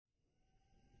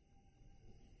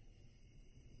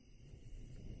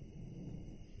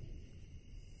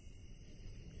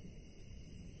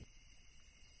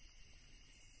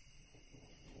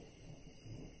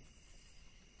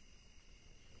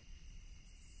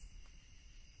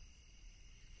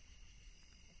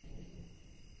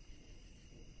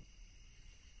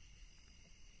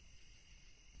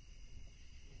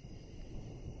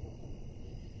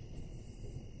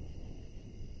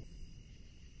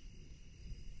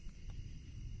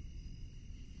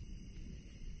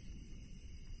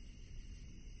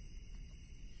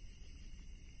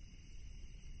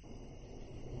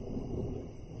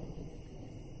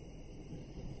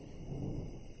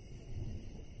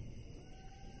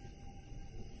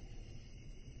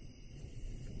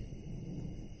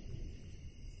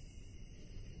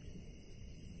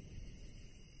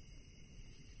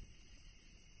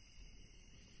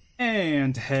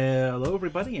And hello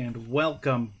everybody, and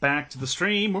welcome back to the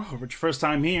stream. Or if it's your first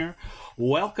time here,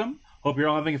 welcome. Hope you're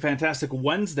all having a fantastic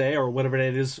Wednesday, or whatever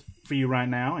it is for you right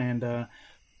now. And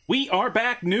we are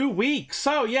back, new week.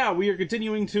 So yeah, we are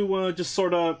continuing to just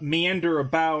sort of meander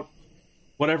about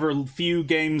whatever few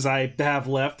games I have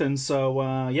left. And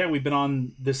so yeah, we've been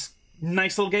on this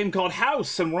nice little game called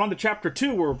House, and we're on to chapter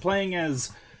 2, where we're playing as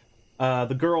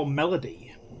the girl Melody.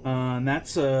 And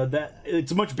that's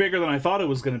it's much bigger than I thought it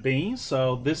was going to be,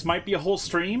 so this might be a whole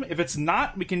stream. If it's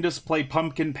not, we can just play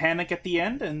Pumpkin Panic at the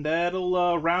end, and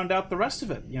that'll round out the rest of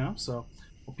it, you know? So,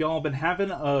 hope y'all have been having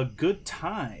a good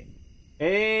time.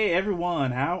 Hey,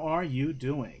 everyone, how are you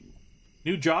doing?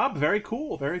 New job? Very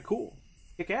cool, very cool.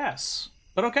 Kick ass.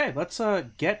 But okay, let's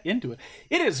get into it.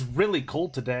 It is really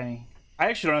cold today. I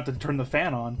actually don't have to turn the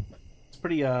fan on. It's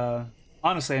pretty,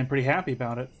 honestly, I'm pretty happy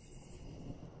about it.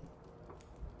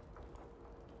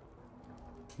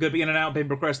 Gonna be in and out, baby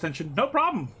request extension. No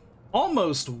problem.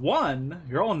 Almost won.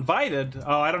 You're all invited.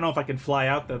 Oh, I don't know if I can fly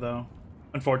out there, though.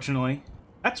 Unfortunately.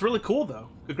 That's really cool, though.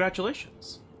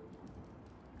 Congratulations.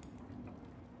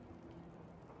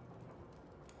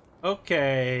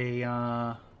 Okay,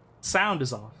 sound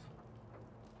is off.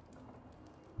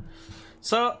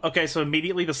 So, okay, so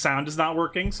immediately the sound is not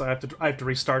working, so I have to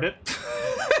restart it.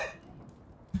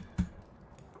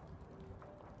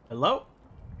 Hello?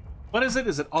 What is it?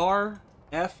 Is it R?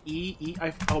 F, E, E,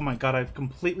 I... Oh my god, I've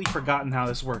completely forgotten how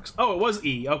this works. Oh, it was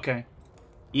E, okay.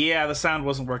 Yeah, the sound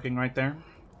wasn't working right there.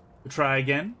 We'll try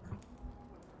again.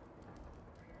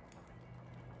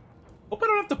 Hope I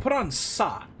don't have to put on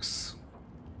socks.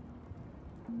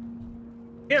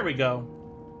 Here we go.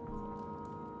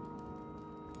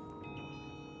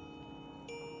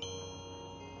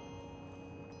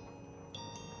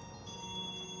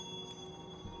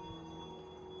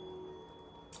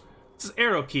 This is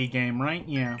arrow key game, right?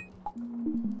 Yeah.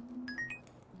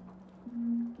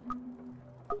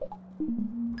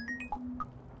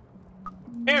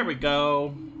 There we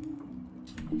go.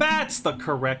 That's the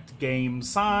correct game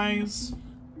size.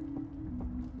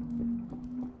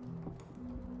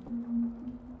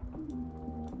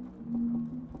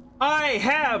 I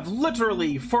have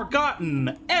literally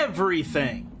forgotten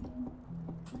everything.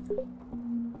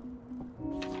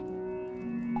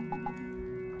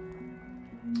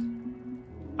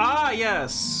 Ah,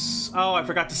 yes. Oh, I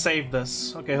forgot to save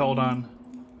this. Okay, hold on.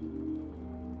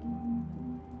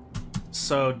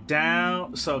 So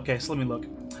down... So, okay, so let me look.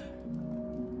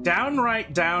 Down,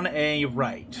 right, down, A,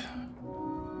 right.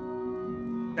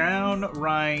 Down,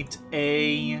 right,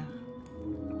 A...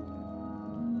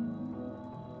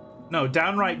 No,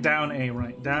 down, right, down, A,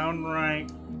 right. Down, right,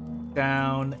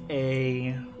 down,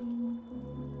 A...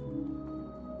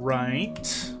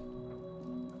 Right...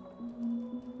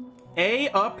 A,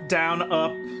 up, down,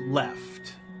 up,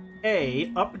 left. A,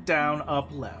 up, down, up,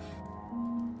 left.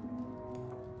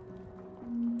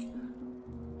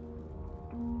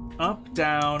 Up,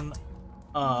 down,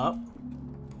 up,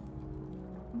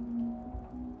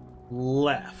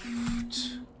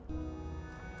 left.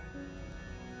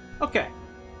 Okay.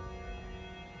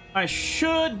 I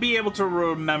should be able to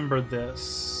remember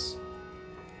this.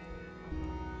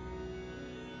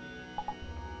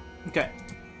 Okay.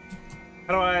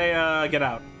 How do I, get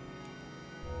out?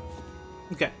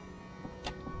 Okay.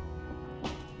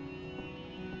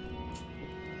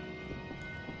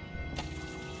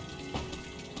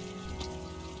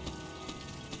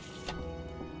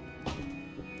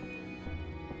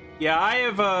 Yeah, I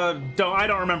have, I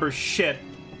don't remember shit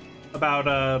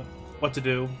about, what to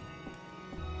do.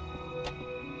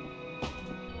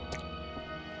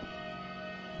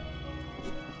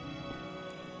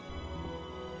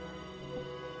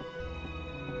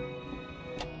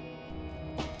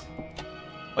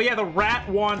 Oh yeah, the rat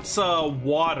wants,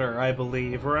 water, I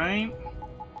believe, right?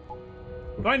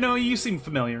 Do I know you? You seem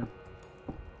familiar.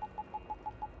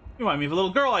 You remind me of a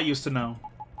little girl I used to know.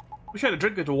 Wish I had a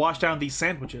drink to wash down these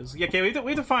sandwiches. Yeah, okay, we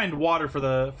have to find water for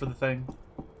the thing.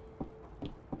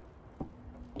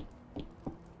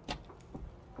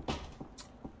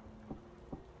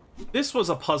 This was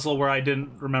a puzzle where I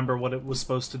didn't remember what it was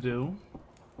supposed to do.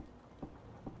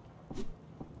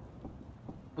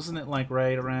 Wasn't it, like,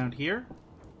 right around here?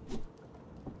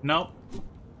 Nope.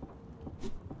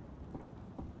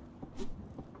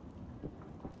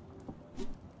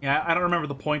 Yeah, I don't remember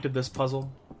the point of this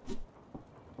puzzle.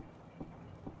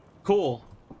 Cool.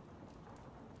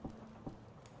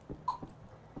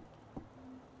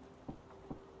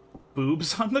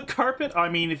 Boobs on the carpet? I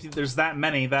mean, if there's that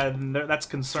many, that's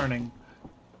concerning.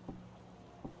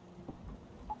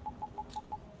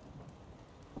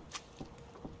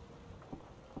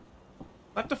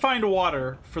 I have to find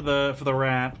water for the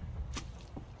rat.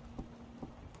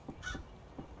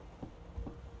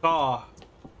 Aw.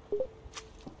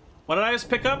 What did I just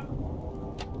pick up?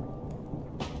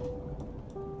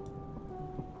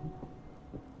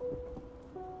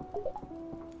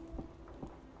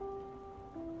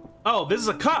 Oh, this is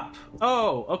a cup.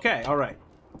 Oh, okay, all right.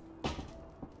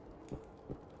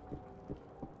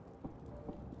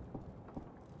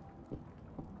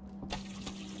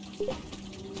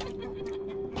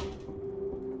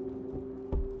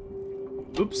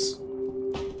 Oops.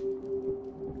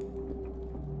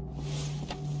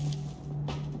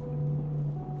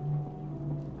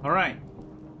 All right.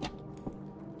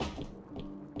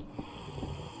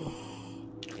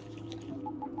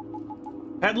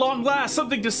 At long last,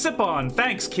 something to sip on.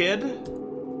 Thanks, kid.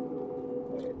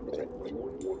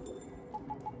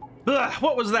 Ugh,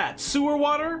 what was that? Sewer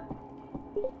water?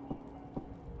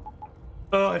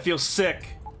 Oh, I feel sick.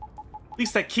 At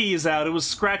least that key is out. It was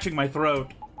scratching my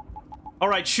throat.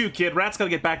 Alright, shoo, kid. Rat's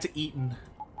gotta get back to eating.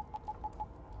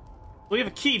 We have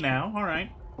a key now.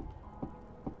 Alright.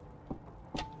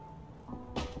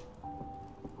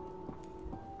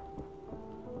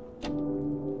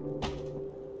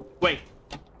 Wait.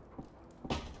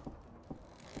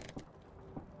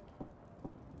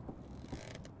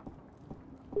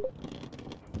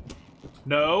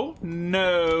 No.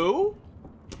 No.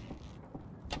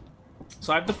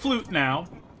 So I have the flute now.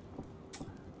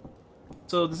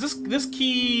 So this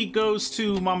key goes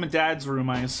to Mom and Dad's room,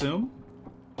 I assume.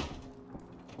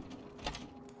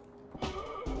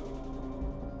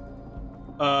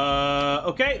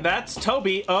 Okay, that's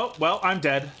Toby. Oh, well, I'm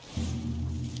dead.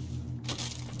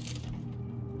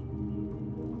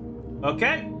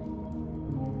 Okay.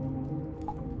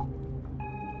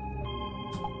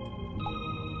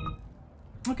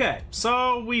 Okay,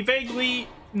 so we vaguely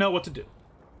know what to do.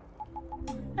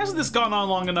 Hasn't this gone on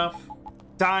long enough?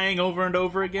 Dying over and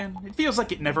over again? It feels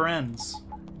like it never ends.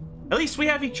 At least we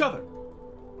have each other.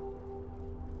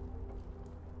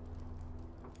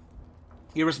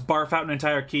 You ever just barf out an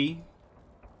entire key?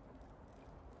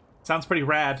 Sounds pretty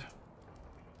rad.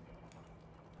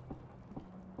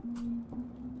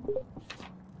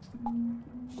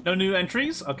 No new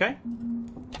entries? Okay.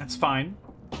 That's fine.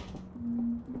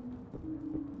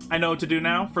 I know what to do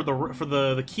now for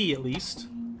the key at least.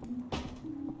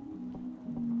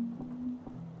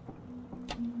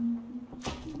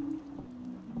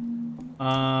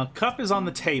 Cup is on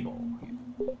the table.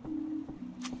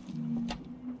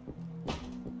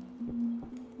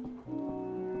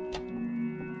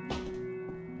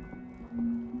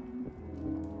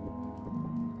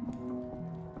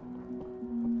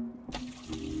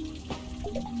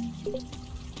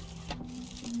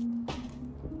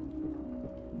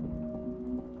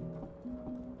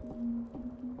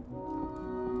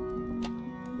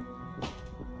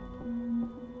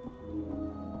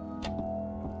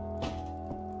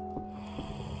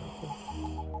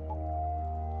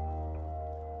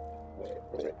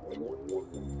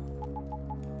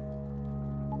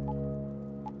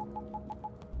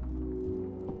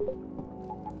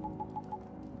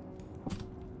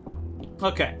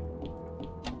 Okay.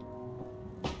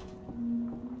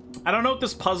 I don't know what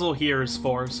this puzzle here is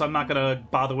for, so I'm not gonna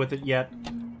bother with it yet.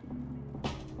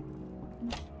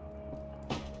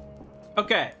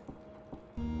 Okay.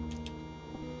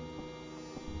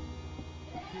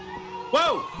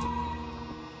 Whoa!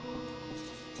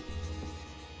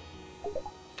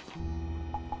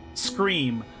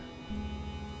 Scream.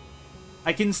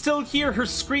 I can still hear her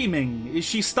screaming. Is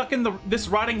she stuck in this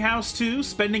rotting house too,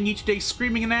 spending each day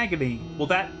screaming in agony? Will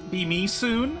that be me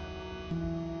soon?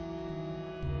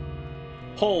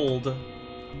 Hold.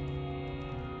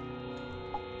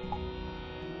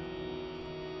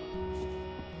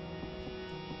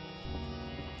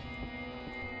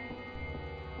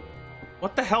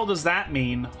 What the hell does that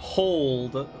mean?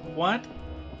 Hold. What?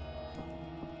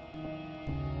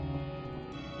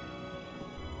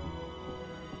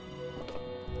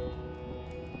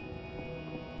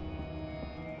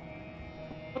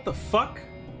 What the fuck?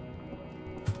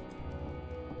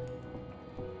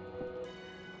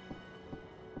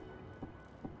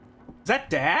 Is that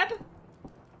Dad?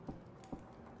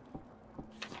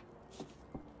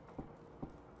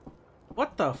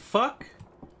 What the fuck?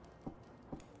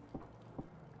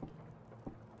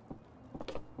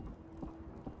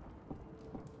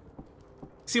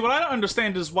 See, what I don't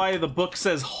understand is why the book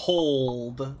says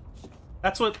hold.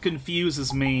 That's what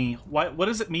confuses me. What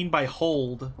does it mean by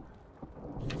hold?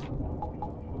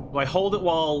 Do I hold it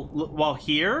while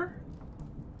here?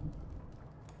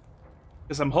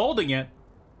 Because I'm holding it.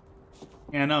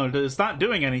 Yeah, no, it's not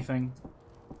doing anything.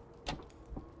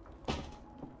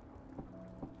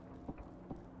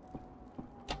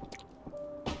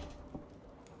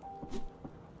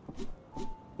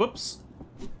 Whoops.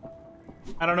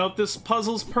 I don't know if this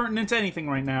puzzle's pertinent to anything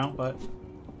right now, but...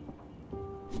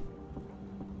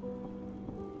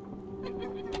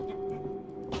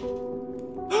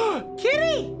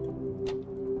 Kitty!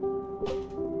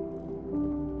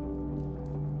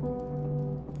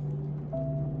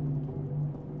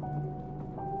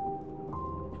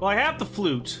 Well, I have the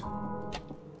flute.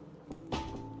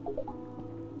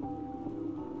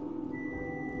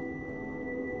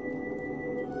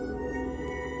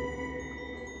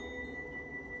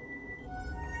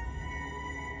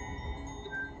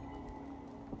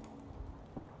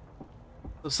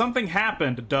 So something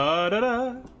happened.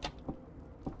 Da-da-da.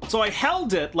 So I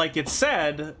held it like it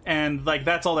said, and like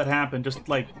that's all that happened. Just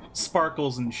like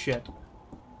sparkles and shit.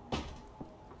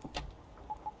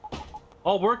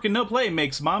 All work and no play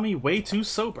makes mommy way too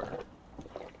sober.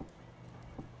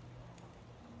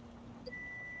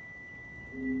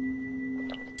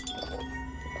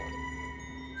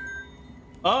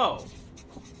 Oh.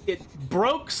 It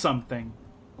broke something.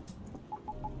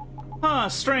 Huh,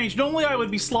 strange. Normally I would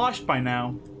be sloshed by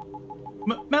now.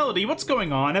 Melody, what's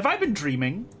going on? Have I been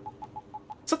dreaming?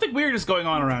 Something weird is going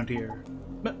on around here.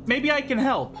 Maybe I can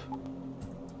help.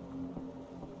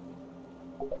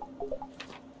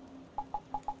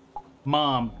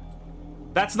 Mom.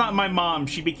 That's not my mom.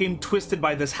 She became twisted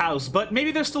by this house, but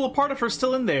maybe there's still a part of her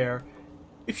still in there.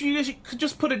 If she could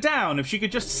just put it down, if she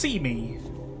could just see me.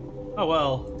 Oh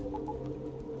well.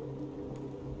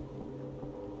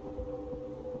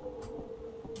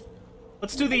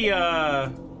 Let's do the,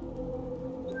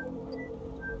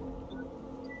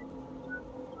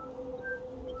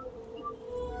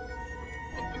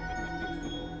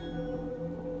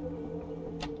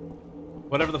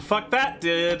 whatever the fuck that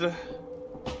did.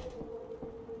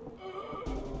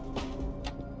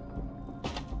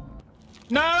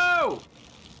 No!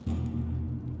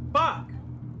 Fuck!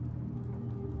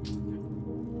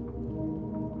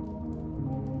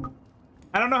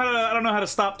 I don't know how to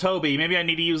stop Toby. Maybe I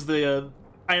need to use the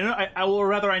I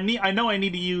know I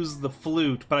need to use the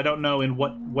flute, but I don't know in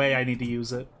what way I need to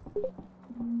use it.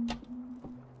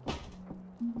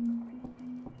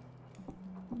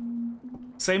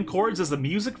 Same chords as the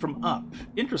music from Up.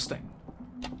 Interesting.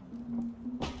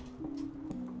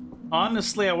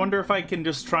 Honestly, I wonder if I can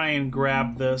just try and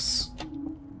grab this.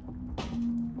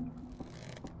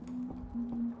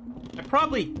 I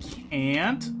probably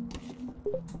can't.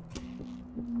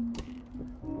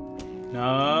 No,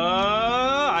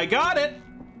 I got it.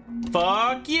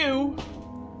 Fuck you.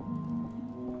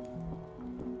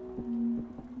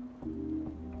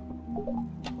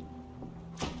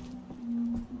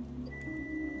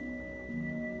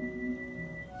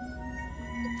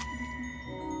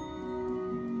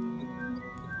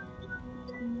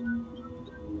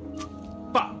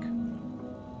 Fuck.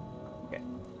 Okay.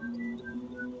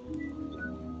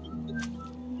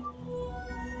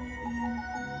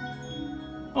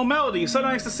 Oh, Melody, so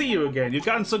nice to see you again. You've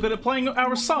gotten so good at playing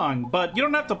our song, but you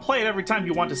don't have to play it every time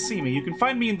you want to see me. You can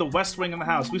find me in the west wing of the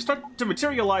house. We start to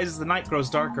materialize as the night grows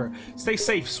darker. Stay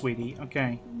safe, sweetie.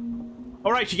 Okay.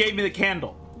 Alright, she gave me the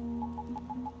candle.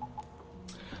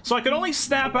 So I can only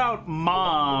snap out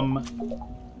Mom.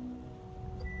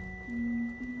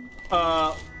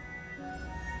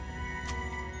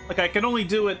 Like, I can only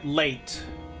do it late.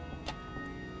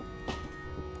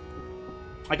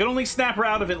 I can only snap her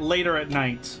out of it later at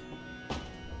night.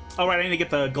 Oh, right, I need to get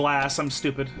the glass. I'm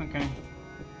stupid. Okay.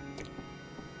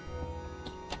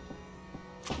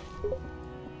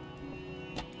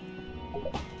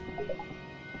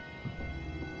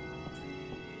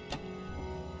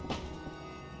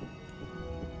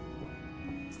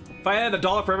 If I had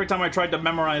 $1 for every time I tried to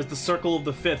memorize the Circle of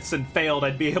the Fifths and failed,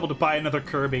 I'd be able to buy another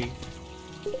Kirby.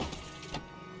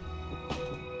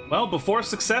 Well, before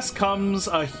success comes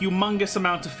a humongous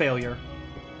amount of failure.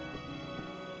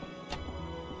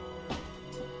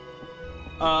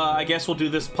 I guess we'll do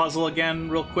this puzzle again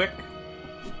real quick.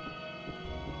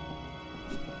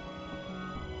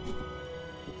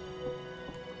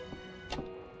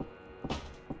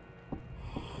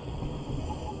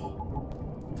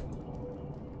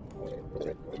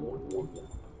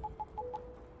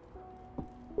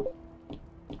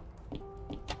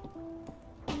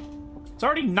 It's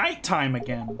already nighttime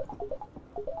again.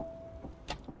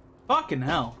 Fucking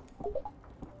hell.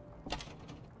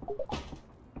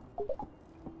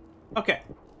 Okay.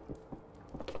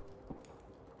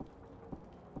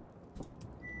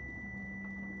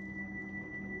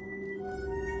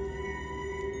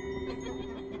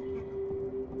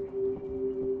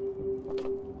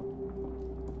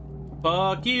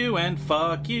 Fuck you and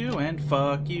fuck you and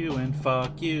fuck you and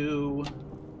fuck you.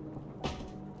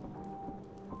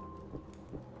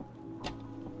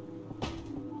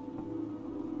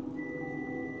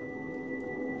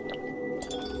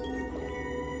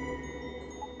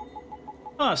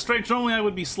 Huh, strange. Normally I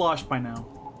would be sloshed by now.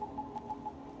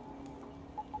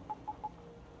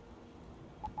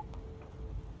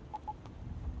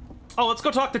 Oh, let's go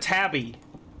talk to Tabby.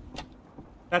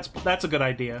 That's a good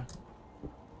idea.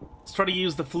 Let's try to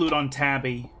use the flute on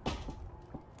Tabby.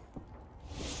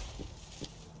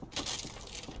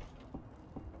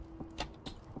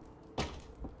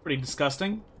 Pretty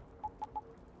disgusting.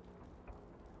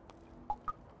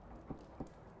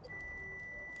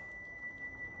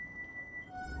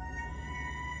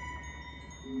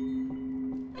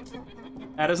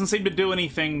 That doesn't seem to do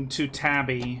anything to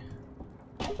Tabby.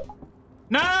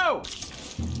 No!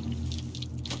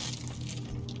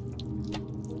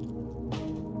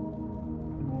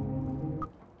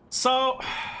 So...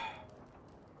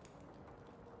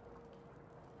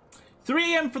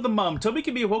 3 a.m. for the mum. Toby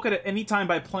can be awoken at any time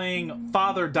by playing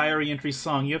Father Diary Entry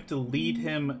song. You have to lead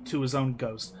him to his own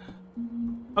ghost.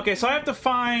 Okay, so I have to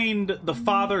find the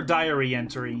Father Diary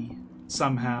entry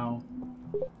somehow.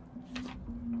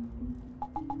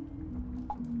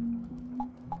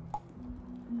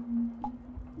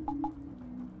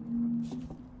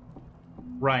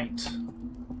 Right.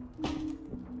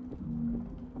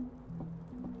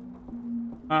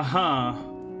 Uh-huh.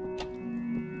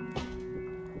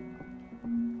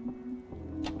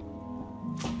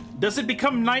 Does it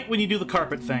become night when you do the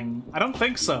carpet thing? I don't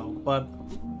think so, but...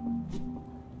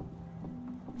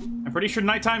 I'm pretty sure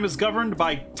nighttime is governed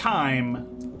by time.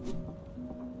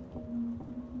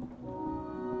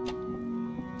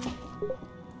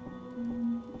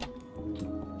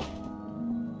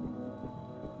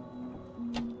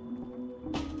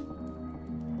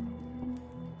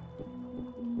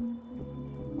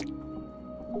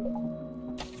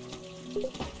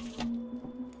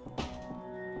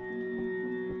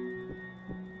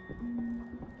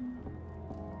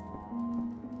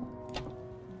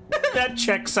 That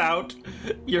checks out.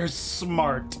 You're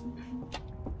smart.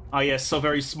 Oh yes, so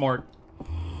very smart.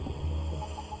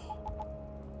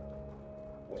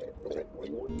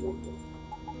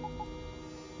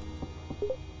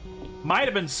 Might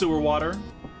have been sewer water.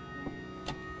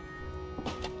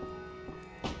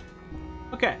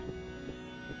 Okay.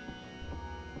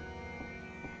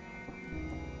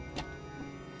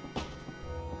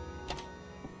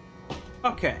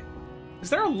 Okay. Is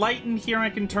there a light in here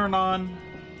I can turn on?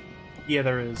 Yeah,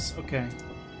 there is. Okay.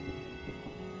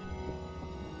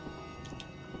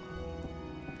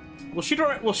 Will she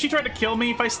try to kill me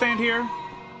if I stand here?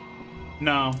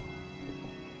 No.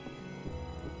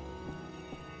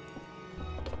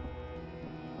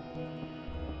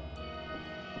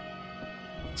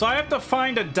 So I have to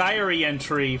find a diary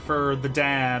entry for the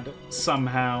dad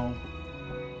somehow.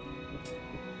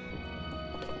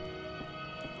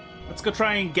 Let's go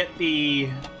try and get the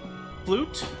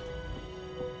flute.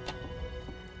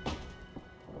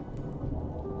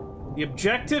 The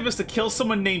objective is to kill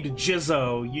someone named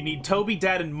Jizzo. You need Toby,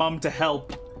 Dad, and Mum to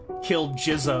help kill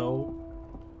Jizzo.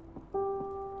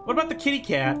 What about the kitty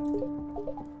cat?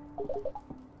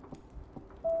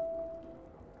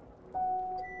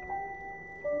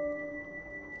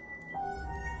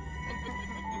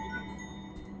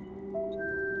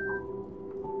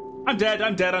 I'm dead,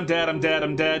 I'm dead, I'm dead, I'm dead,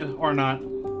 I'm dead. Or not.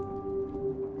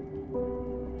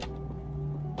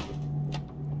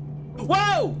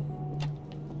 Whoa!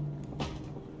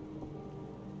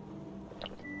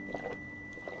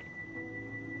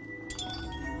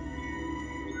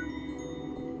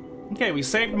 Okay, we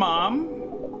saved Mom.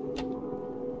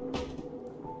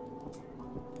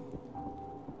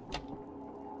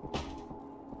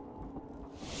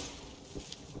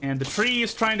 And the tree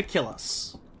is trying to kill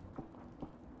us.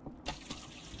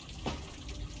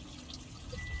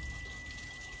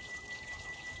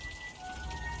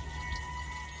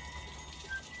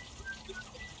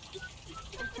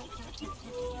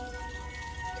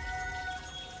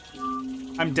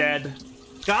 I'm dead.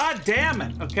 God damn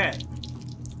it! Okay.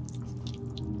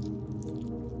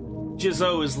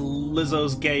 Jizzo is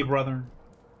Lizzo's gay brother.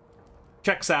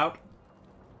 Checks out.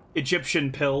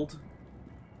 Egyptian pilled.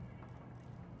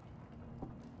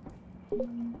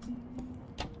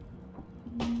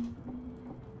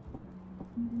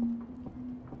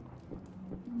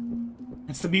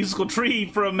 It's the musical tree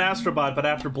from Masterbot, but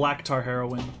after black tar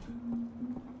heroin.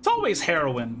 It's always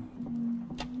heroin.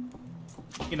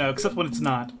 You know, except when it's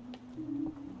not.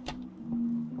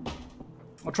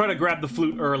 I'll try to grab the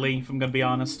flute early, if I'm gonna be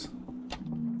honest.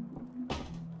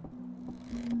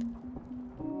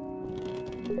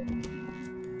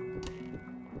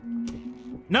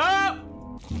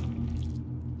 No!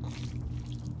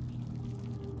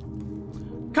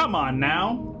 Come on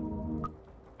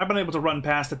I've been able to run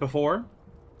past it before.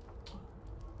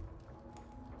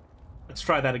 Let's Let's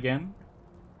try that again.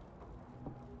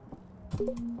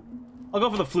 I'll go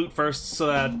for the flute first so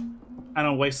that I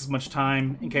don't waste as much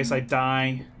time in case I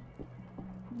die.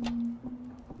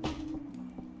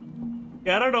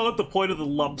 Yeah, I don't know what the point of the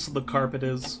lumps in the carpet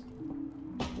is.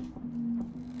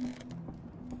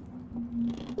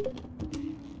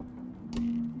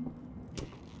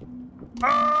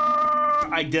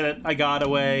 I did it. I got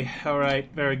away.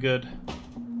 Alright, very good.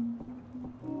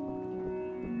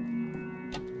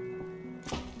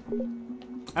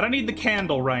 I don't need the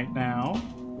candle right now.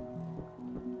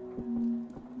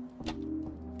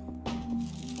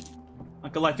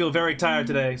 Uncle, I feel very tired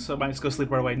today, so I might just go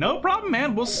sleep right away. No problem,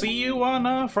 man. We'll see you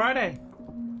on Friday.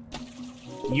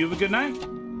 You have a good night.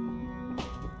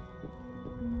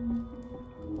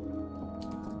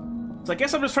 So I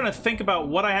guess I'm just trying to think about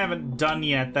what I haven't done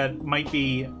yet that might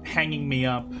be hanging me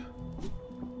up.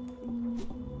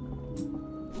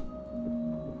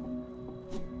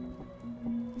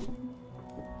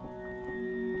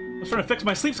 I was trying to fix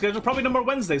my sleep schedule. Probably no more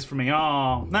Wednesdays for me.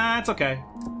 Oh, nah, it's okay.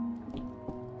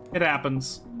 It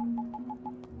happens.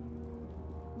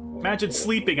 Imagine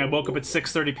sleeping. I woke up at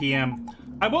 6:30 p.m.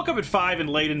 I woke up at 5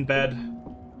 and laid in bed.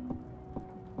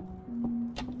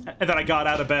 And then I got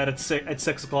out of bed at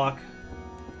 6 o'clock.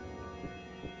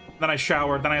 Then I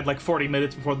showered. Then I had like 40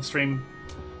 minutes before the stream.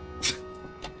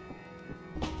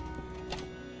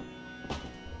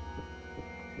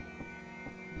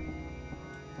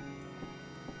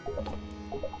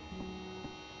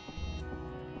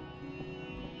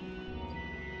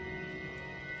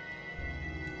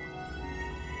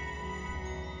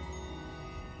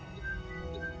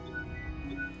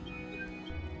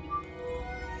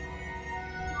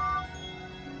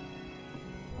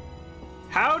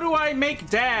 How do I make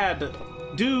Dad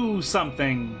do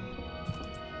something?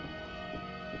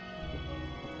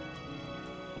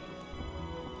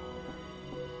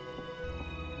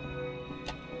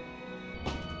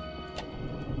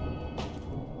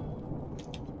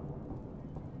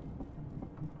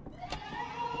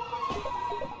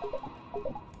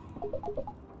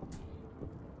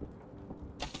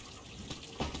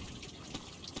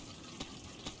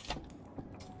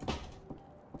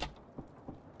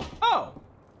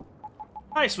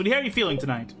 Hi, sweetie, how are you feeling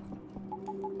tonight?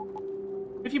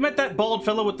 If you met that bald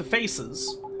fellow with the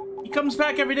faces, he comes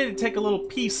back every day to take a little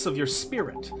piece of your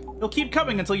spirit. He'll keep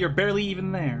coming until you're barely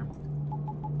even there.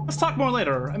 Let's talk more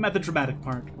later. I'm at the dramatic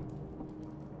part.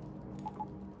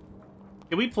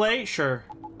 Can we play? Sure.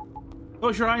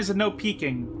 Close your eyes and no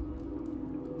peeking.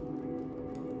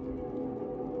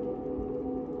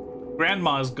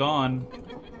 Grandma's gone.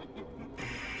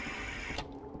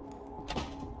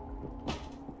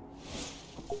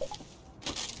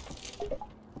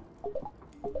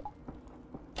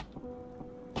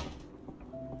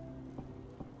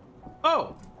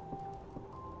 Oh!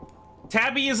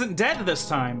 Tabby isn't dead this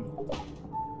time.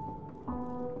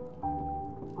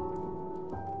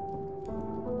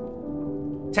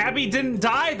 Tabby didn't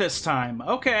die this time.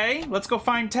 Okay, let's go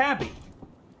find Tabby.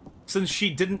 Since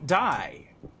she didn't die.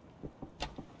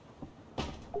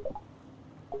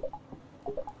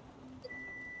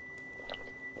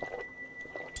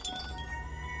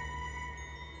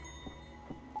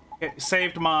 Okay,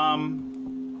 saved Mom.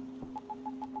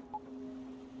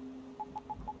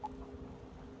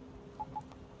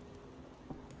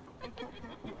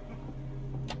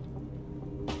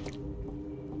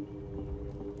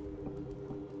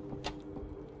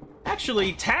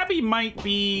 Actually, Tabby might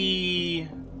be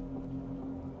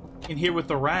in here with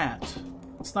the rat.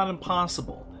 It's not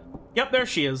impossible. Yep, there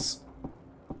she is.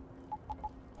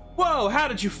 Whoa, how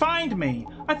did you find me?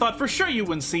 I thought for sure you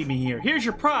wouldn't see me here. Here's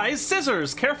your prize,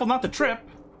 scissors. Careful not to trip.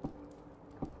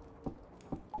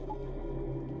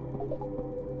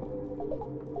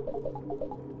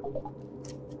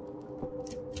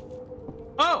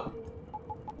 Oh!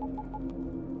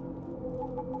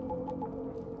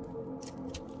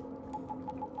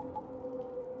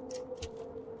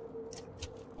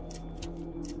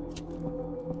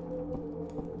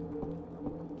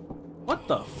 What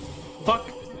the fuck?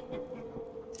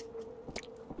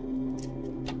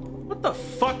 What the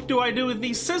fuck do I do with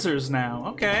these scissors now?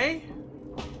 Okay.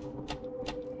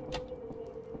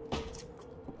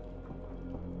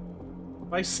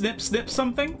 If I snip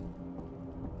something?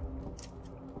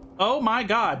 Oh my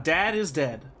god, Dad is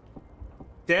dead.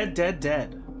 Dead.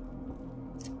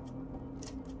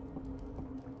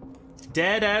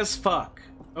 Dead as fuck.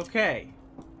 Okay.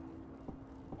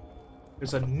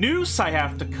 There's a noose I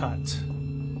have to cut.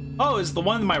 Oh, is the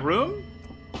one in my room?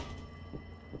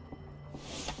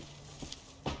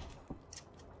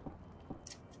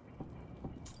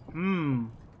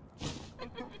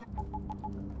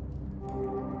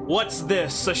 What's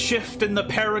this? A shift in the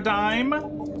paradigm?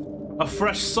 A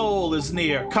fresh soul is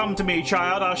near. Come to me,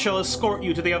 child. I shall escort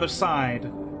you to the other side.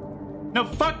 No,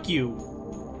 fuck you.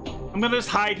 I'm gonna just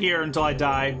hide here until I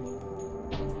die.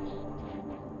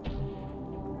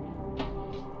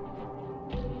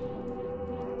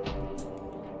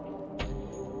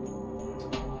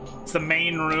 It's the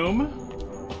main room.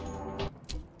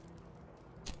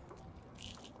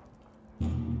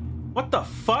 What the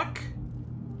fuck?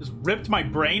 Just ripped my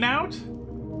brain out?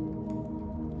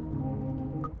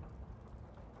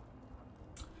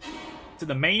 To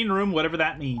the main room, whatever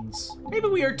that means. Maybe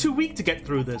we are too weak to get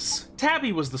through this.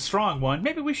 Tabby was the strong one.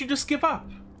 Maybe we should just give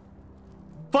up.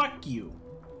 Fuck you.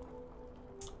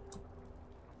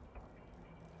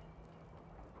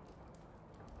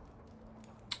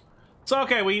 So,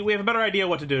 okay, we have a better idea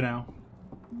what to do now.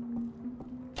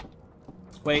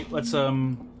 Wait, let's,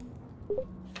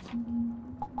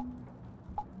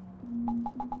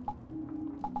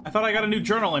 I thought I got a new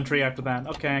journal entry after that.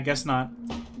 Okay, I guess not.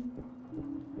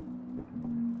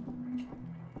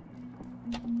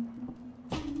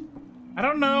 I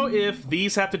don't know if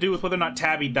these have to do with whether or not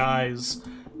Tabby dies.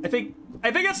 I think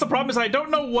that's the problem, is I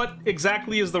don't know what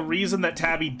exactly is the reason that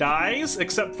Tabby dies,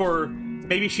 except for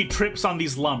maybe she trips on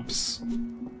these lumps.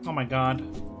 Oh my god.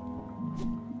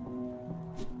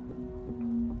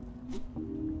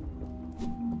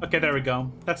 Okay, there we go.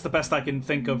 That's the best I can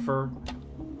think of for...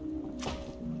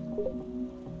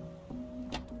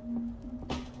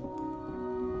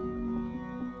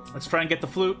 Let's try and get the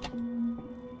flute.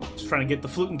 Just trying to get the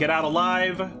flute and get out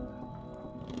alive.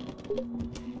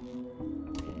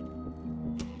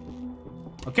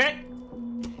 Okay.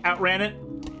 Outran it.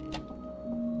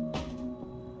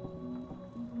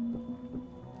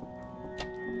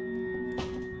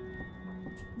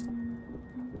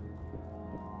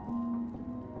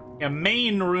 Yeah,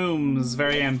 main room's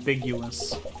very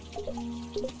ambiguous.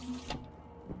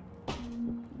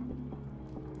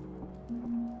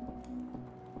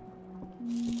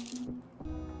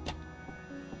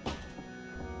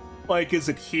 Like, is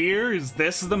it here? Is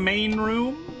this the main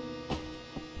room?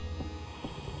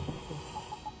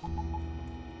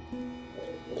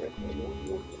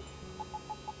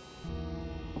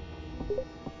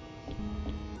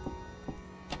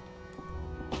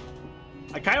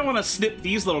 I kind of want to snip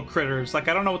these little critters. Like,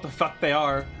 I don't know what the fuck they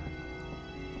are.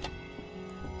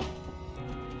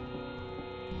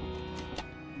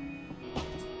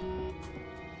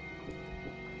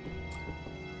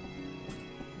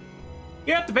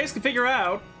 You have to basically figure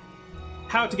out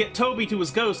how to get Toby to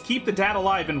his ghost, keep the dad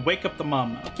alive, and wake up the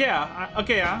mum. Yeah,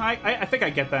 I think I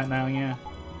get that now, yeah.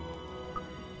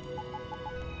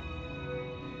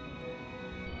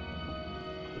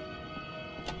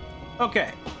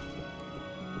 Okay.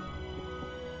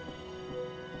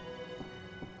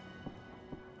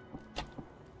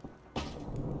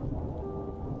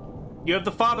 You have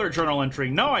the father journal entry.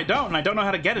 No, I don't, and I don't know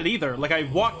how to get it either. Like, I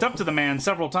walked up to the man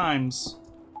several times.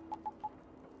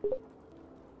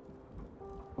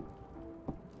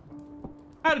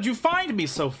 How did you find me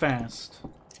so fast?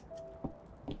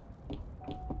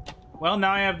 Well,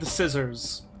 now I have the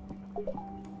scissors.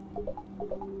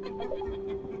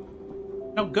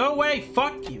 No, go away!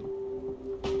 Fuck you!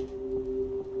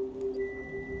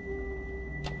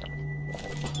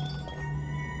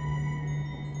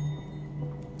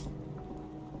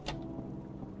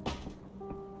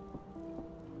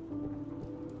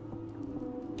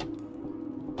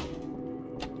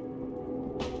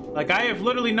 Like, I have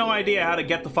literally no idea how to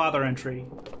get the father entry.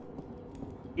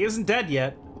 He isn't dead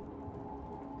yet.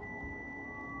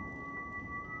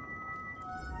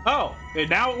 Oh, and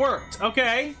now it worked.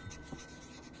 Okay.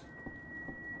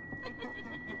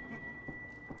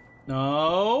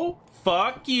 No.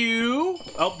 Fuck you.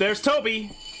 Oh, there's Toby.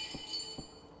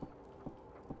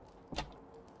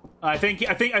 I think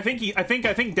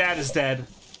Dad is dead.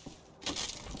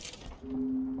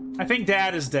 I think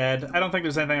Dad is dead. I don't think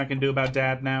there's anything I can do about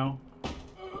Dad now.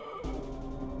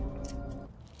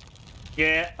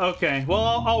 Yeah, okay.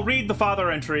 Well, I'll read the father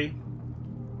entry.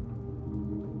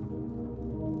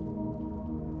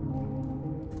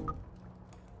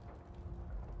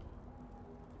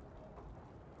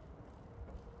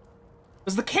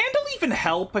 Does the candle even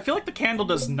help? I feel like the candle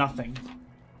does nothing.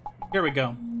 Here we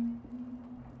go.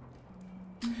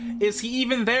 Is he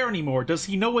even there anymore? Does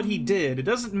he know what he did? It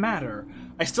doesn't matter.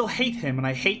 I still hate him, and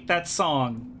I hate that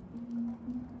song.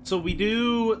 So we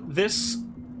do this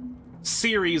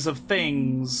series of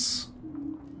things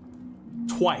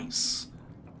twice.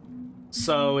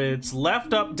 So it's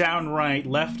left, up, down, right,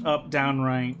 left, up, down,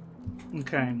 right.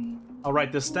 Okay. I'll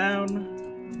write this down.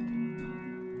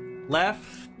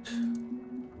 Left,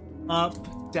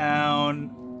 up,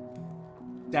 Down,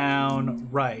 down,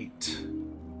 right.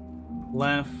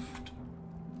 Left,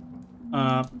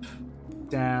 up,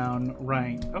 down,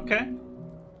 right. Okay.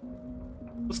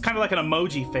 It's kind of like an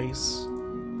emoji face.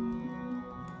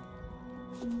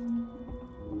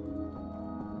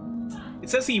 It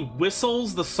says he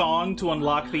whistles the song to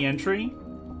unlock the entry.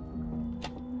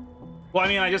 Well, I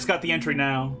mean, I just got the entry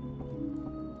now.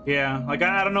 Yeah, like,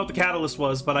 I don't know what the catalyst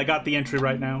was, but I got the entry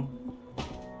right now.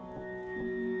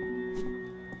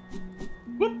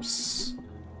 Whoops.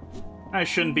 I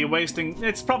shouldn't be wasting...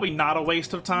 It's probably not a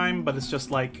waste of time, but it's just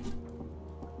like...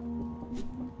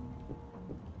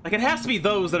 Like, it has to be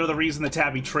those that are the reason that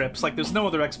Tabby trips. Like, there's no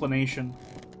other explanation.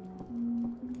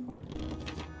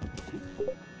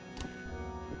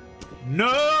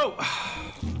 No!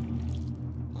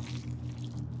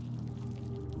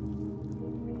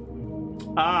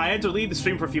 I had to leave the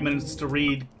stream for a few minutes to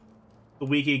read the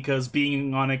wiki because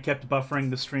being on it kept buffering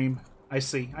the stream. I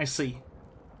see, I see.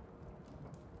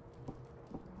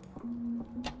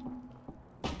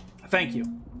 Thank you.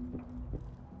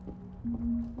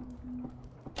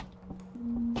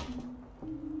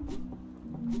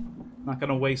 Not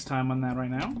gonna waste time on that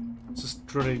right now. Let's just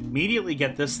try to immediately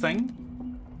get this thing.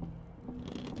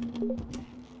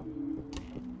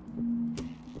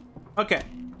 Okay.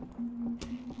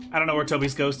 I don't know where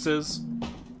Toby's ghost is.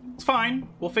 It's fine.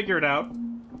 We'll figure it out.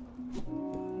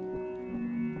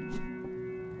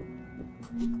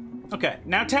 Okay.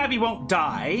 Now Tabby won't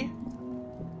die.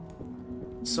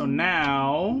 So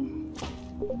now...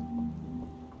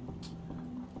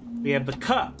 we have the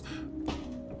cup.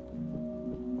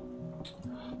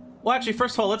 Well, actually,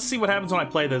 first of all, let's see what happens when I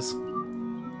play this.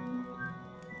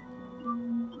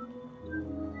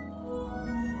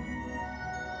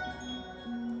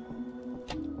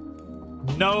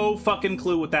 No fucking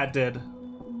clue what that did.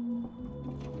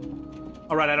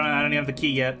 All right, I don't even have the key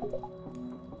yet.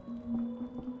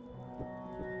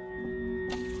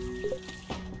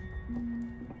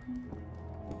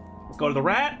 Let's go to the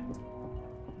rat.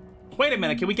 Wait a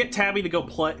minute, can we get Tabby to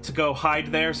go hide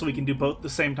there so we can do both at the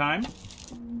same time?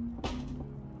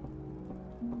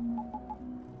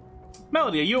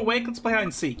 Melody, are you awake? Let's play hide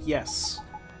and seek. Yes.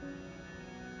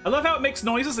 I love how it makes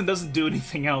noises and doesn't do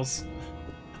anything else.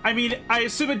 I mean, I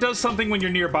assume it does something when you're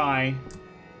nearby.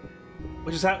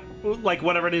 Which is how, like,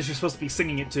 whatever it is you're supposed to be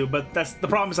singing it to, but that's the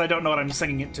problem is I don't know what I'm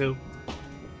singing it to.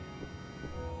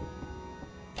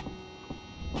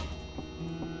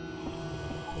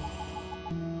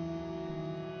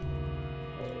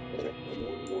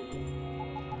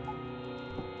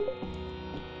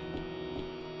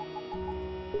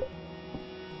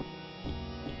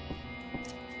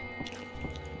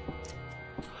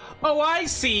 Oh, I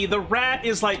see. The rat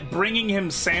is, like, bringing him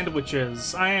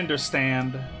sandwiches. I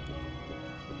understand.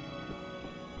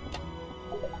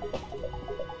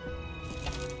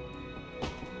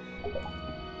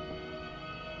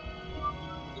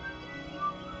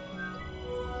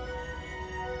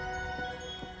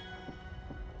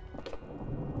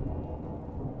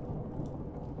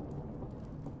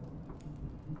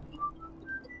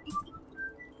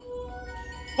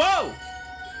 Whoa!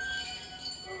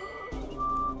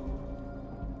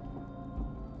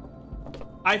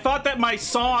 I thought that my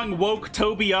song woke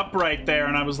Toby up right there,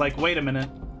 and I was like, wait a minute.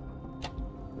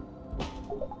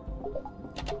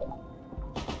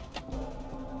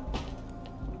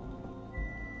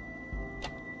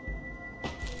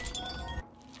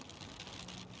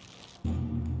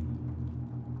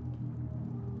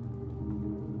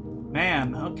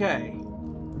 Man, okay.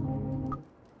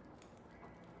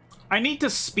 I need to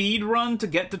speed run to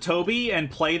get to Toby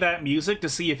and play that music to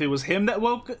see if it was him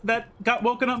that got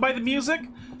woken up by the music,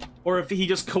 or if he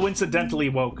just coincidentally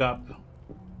woke up.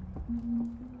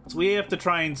 So we have to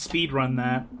try and speed run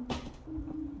that.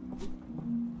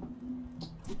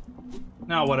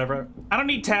 No, whatever. I don't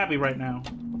need Tabby right now.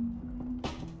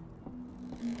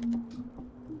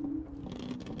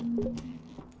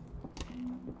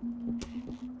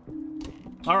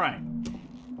 All right.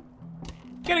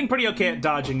 Getting pretty okay at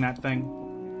dodging that thing.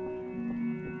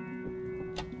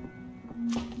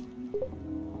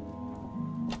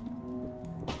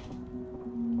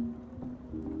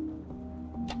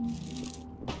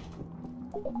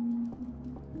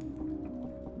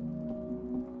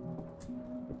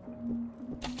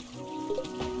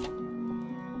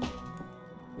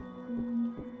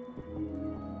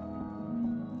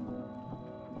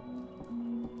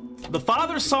 The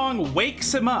father's song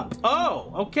wakes him up.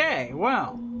 Oh, okay,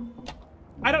 well.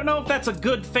 I don't know if that's a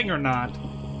good thing or not.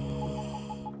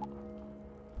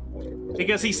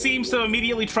 Because he seems to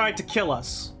immediately try to kill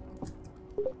us.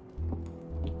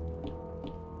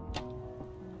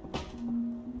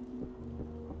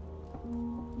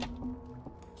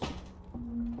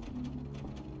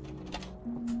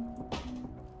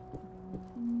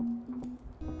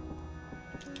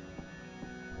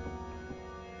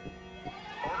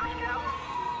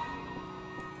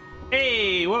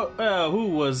 who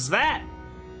was that?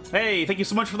 Hey, thank you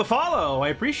so much for the follow. I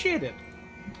appreciate it.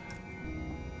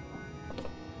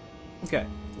 Okay.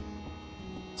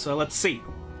 So let's see.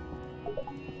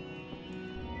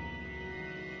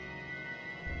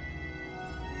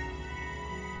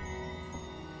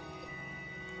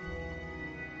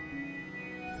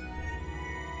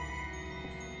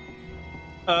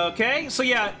 Okay, so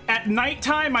yeah, at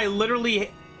nighttime, I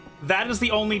literally... That is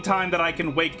the only time that I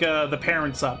can wake the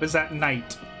parents up, is at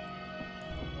night.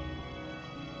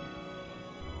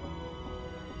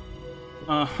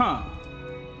 Uh-huh.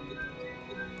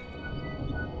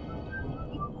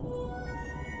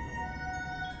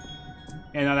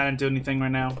 Yeah, no, that didn't do anything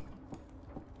right now.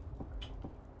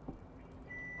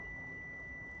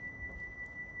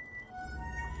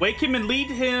 Wake him and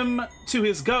lead him to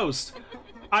his ghost.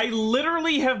 I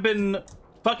literally have been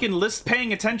fucking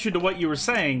paying attention to what you were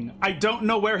saying. I don't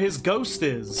know where his ghost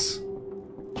is.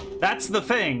 That's the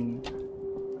thing.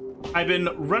 I've been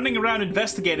running around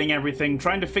investigating everything,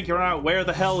 trying to figure out where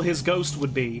the hell his ghost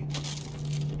would be.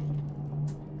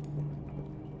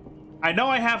 I know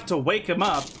I have to wake him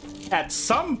up at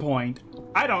some point.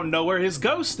 I don't know where his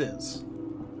ghost is.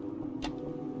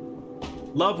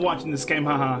 Love watching this game,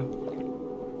 haha.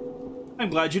 I'm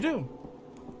glad you do.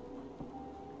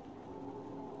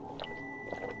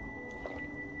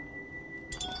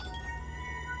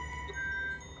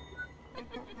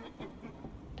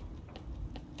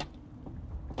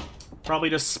 Probably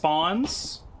just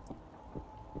spawns.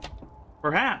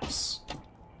 Perhaps.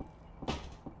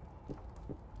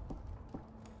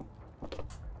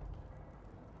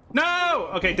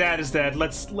 No! Okay, Dad is dead.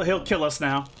 He'll kill us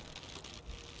now.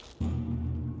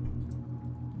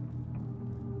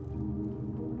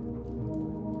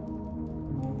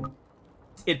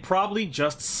 It probably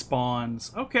just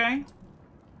spawns. Okay.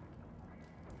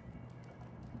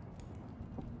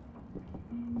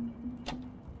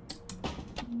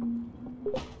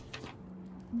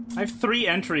 I have 3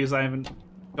 entries I haven't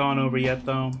gone over yet,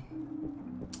 though.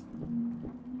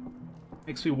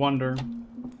 Makes me wonder.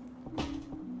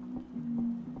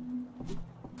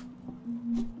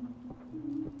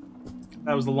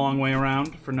 That was the long way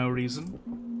around for no reason.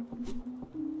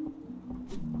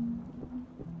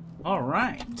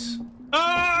 Alright.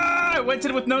 Ah! I went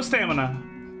in with no stamina.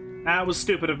 That was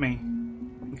stupid of me.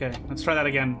 Okay, let's try that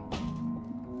again.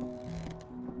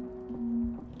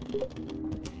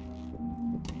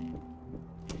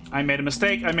 I made a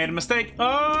mistake. I made a mistake.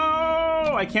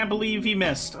 Oh! I can't believe he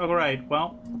missed. Alright,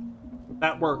 well,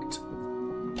 that worked.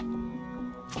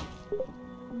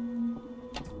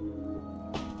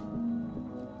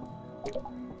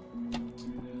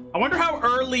 I wonder how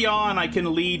early on I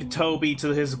can lead Toby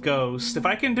to his ghost. If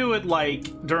I can do it,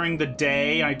 like, during the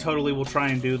day, I totally will try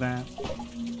and do that.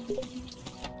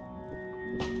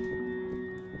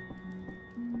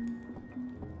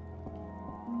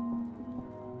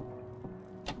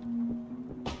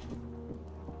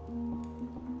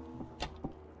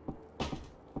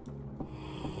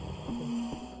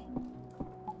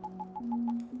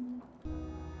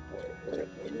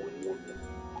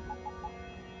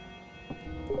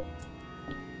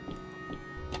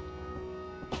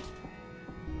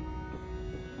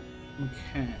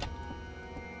 Okay.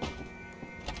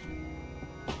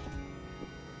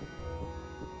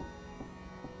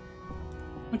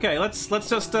 Okay, let's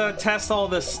just test all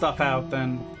this stuff out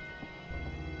then.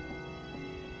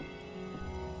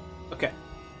 Okay.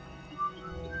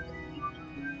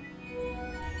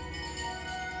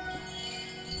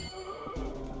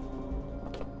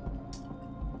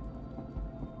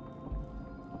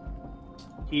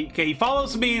 He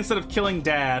follows me instead of killing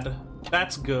Dad.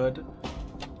 That's good.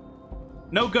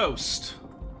 No ghost.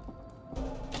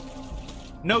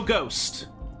 No ghost.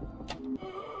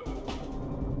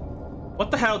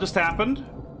 What the hell just happened?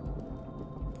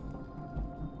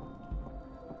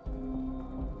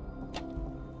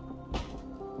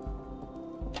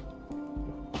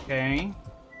 Okay.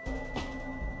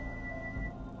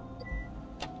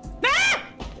 Ah!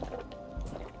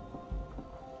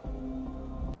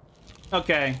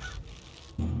 Okay.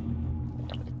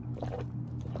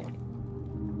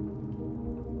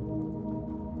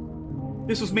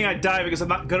 This was me, I'd die because I'm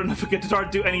not good enough to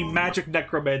start do any magic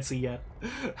necromancy yet.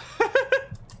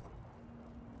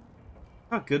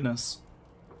 Oh, goodness.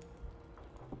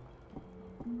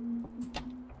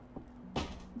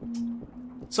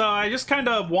 So I just kind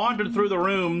of wandered through the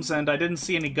rooms and I didn't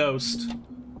see any ghost.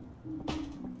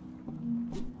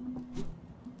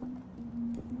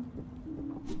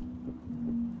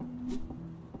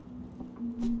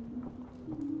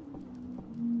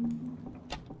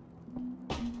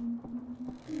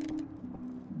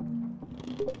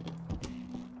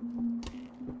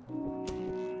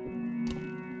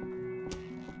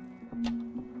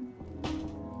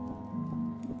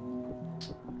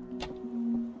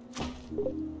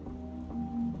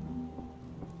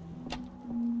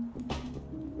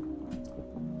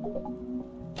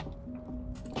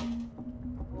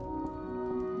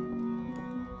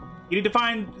 You need to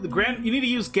find the you need to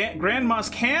use Grandma's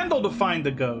candle to find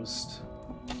the ghost.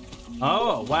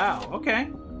 Oh, wow. Okay.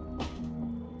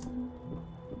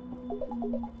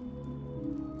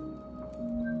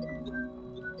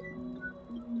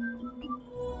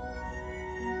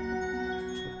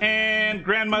 And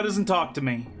Grandma doesn't talk to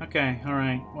me. Okay,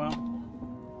 alright, well.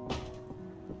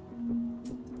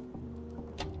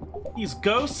 These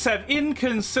ghosts have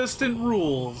inconsistent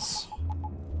rules.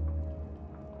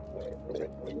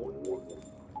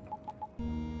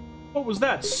 What was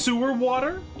that? Sewer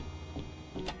water?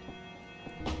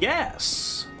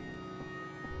 Yes.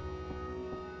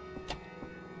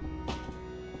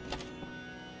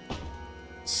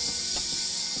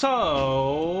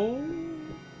 So...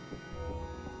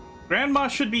 Grandma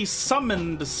should be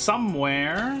summoned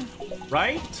somewhere,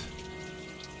 right?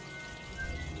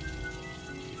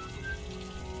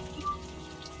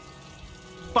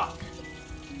 Fuck.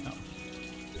 No.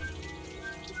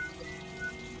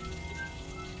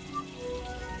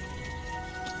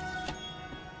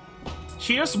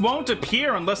 She just won't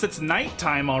appear unless it's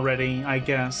nighttime already, I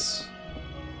guess.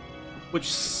 Which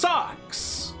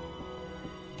sucks.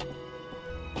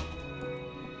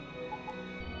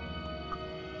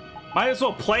 Might as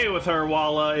well play with her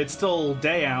while it's still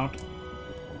day out.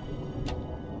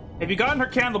 Have you gotten her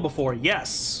candle before?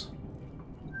 Yes.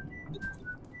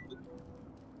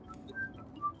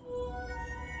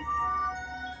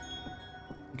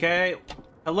 Okay.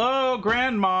 Hello,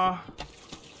 Grandma.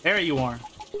 There you are.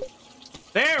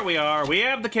 There we are. We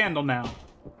have the candle now.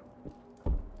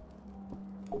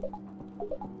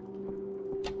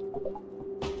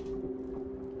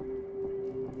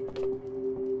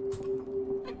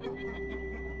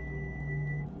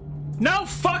 No,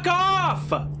 fuck off!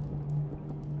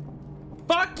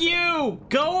 Fuck you!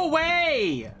 Go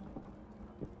away!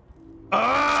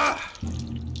 Ugh!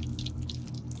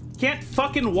 Can't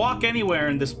fucking walk anywhere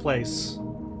in this place.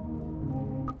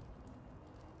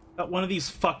 Got one of these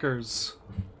fuckers.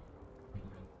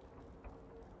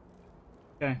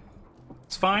 Okay.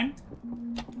 It's fine.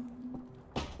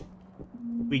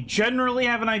 We generally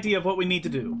have an idea of what we need to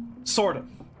do. Sort of.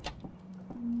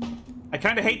 I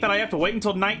kind of hate that I have to wait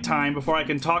until nighttime before I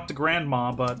can talk to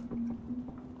Grandma, but...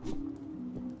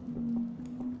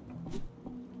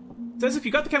 It says if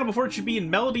you got the candle before, it should be in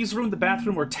Melody's room, the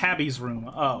bathroom, or Tabby's room.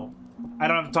 Oh. I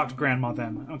don't have to talk to Grandma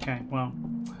then. Okay, well...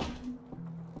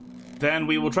 Then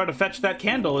we will try to fetch that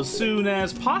candle as soon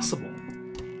as possible.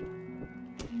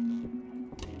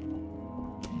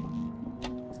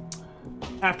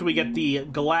 After we get the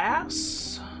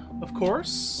glass, of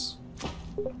course.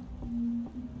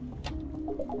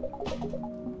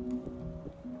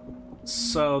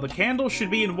 So the candle should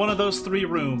be in one of those 3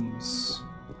 rooms.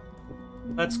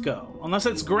 Let's go. Unless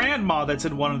it's Grandma that's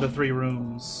in one of the 3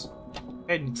 rooms.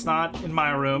 And it's not in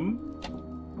my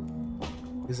room.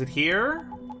 Is it here?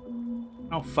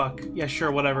 Oh, fuck. Yeah,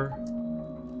 sure, whatever.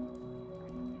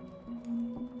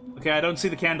 Okay, I don't see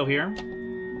the candle here.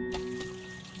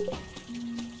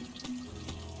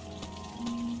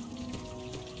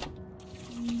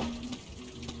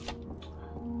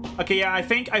 Okay, yeah, I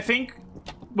think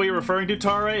what you're referring to,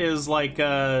 Tara, is like,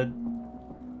 I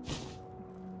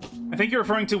think you're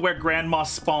referring to where Grandma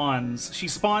spawns. She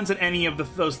spawns at any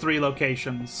of those 3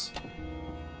 locations.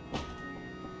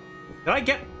 Did I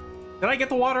get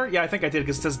the water? Yeah, I think I did,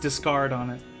 because it says discard on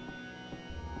it.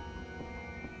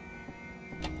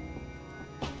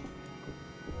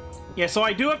 Yeah, so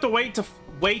I do have to wait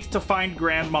to find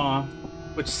Grandma,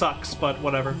 which sucks, but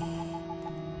whatever.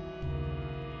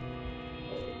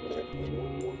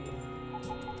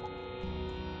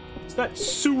 Is that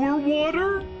sewer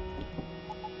water?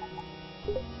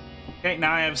 Okay,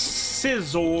 now I have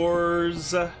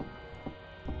scissors.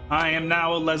 I am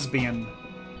now a lesbian.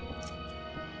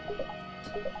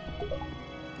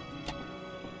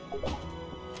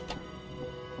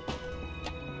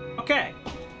 Okay.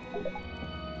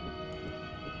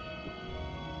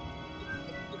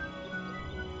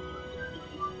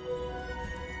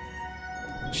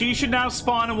 She should now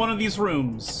spawn in one of these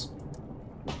rooms.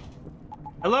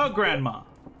 Hello, Grandma.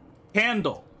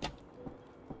 Candle.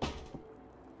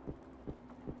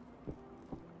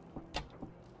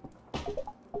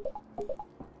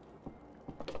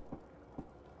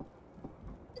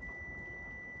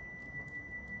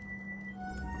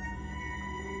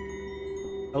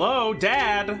 Hello,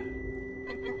 Dad.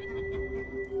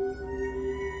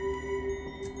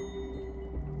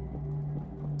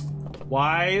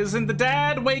 Why isn't the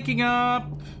dad waking up?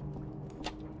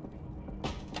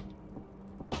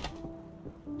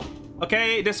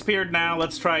 Okay, it disappeared now.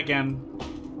 Let's try again.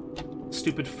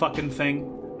 Stupid fucking thing.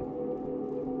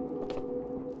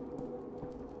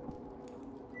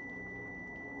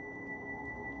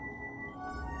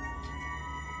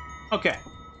 Okay.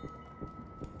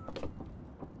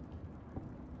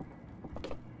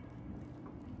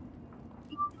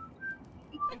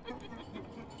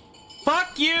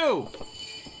 Fuck you!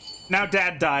 Now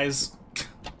Dad dies.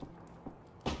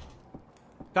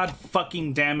 God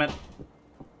fucking damn it.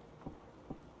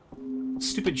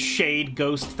 Stupid shade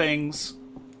ghost things.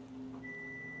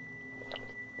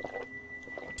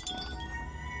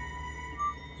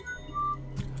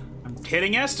 I'm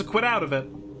hitting S to quit out of it.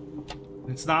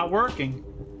 It's not working.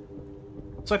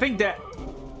 So I think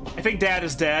Dad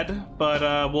is dead,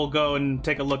 but we'll go and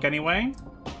take a look anyway.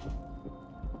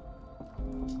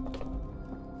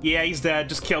 Yeah, he's dead.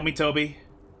 Just kill me, Toby.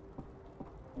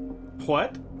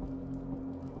 What?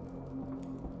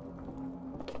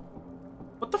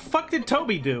 What the fuck did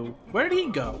Toby do? Where did he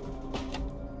go?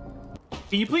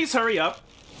 Can you please hurry up?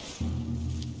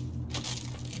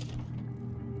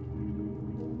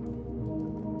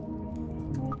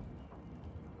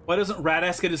 Why doesn't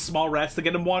Radass get his small rats to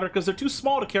get him water? Because they're too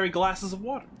small to carry glasses of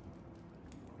water.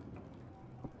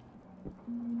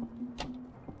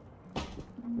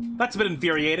 That's a bit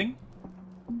infuriating.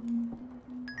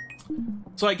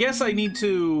 So I guess I need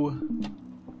to...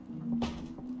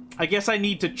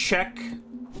 check...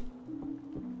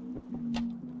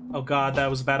 Oh god, that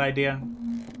was a bad idea.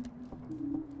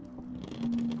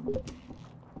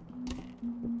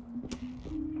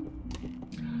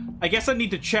 I guess I need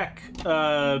to check,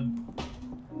 the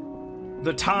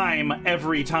time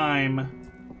every time.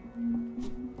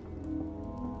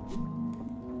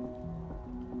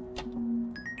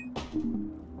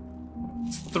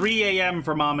 It's 3 a.m.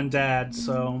 for Mom and Dad,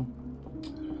 so...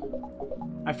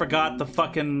 I forgot the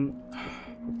fucking...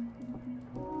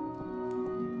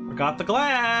 Forgot the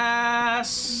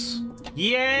glass!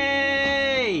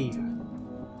 Yay!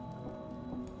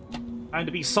 Time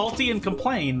to be salty and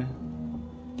complain.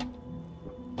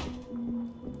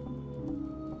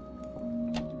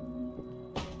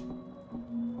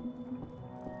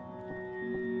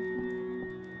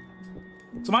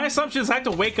 So my assumption is I have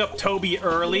to wake up Toby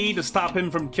early to stop him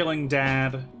from killing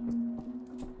Dad.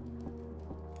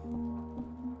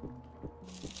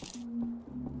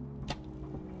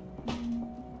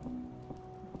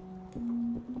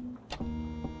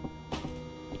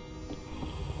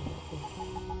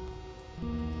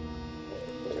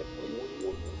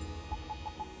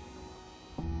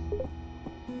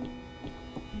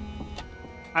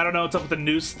 I don't know what's up with the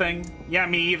noose thing. Yeah,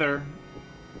 me either.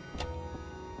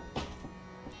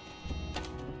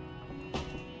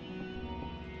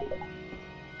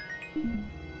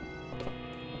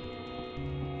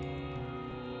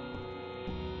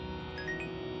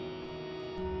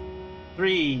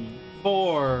 Three,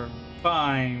 4, 5.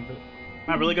 Am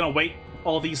I really gonna wait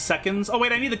all these seconds? Oh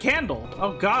wait, I need the candle.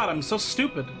 Oh god, I'm so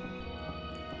stupid.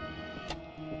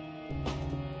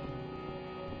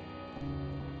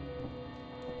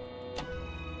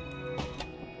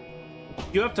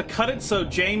 You have to cut it so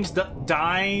James doesn't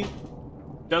die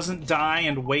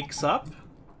and wakes up?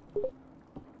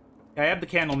 I have the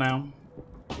candle now.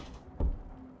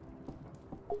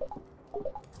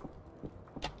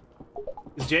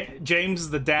 James is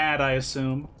the dad, I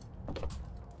assume.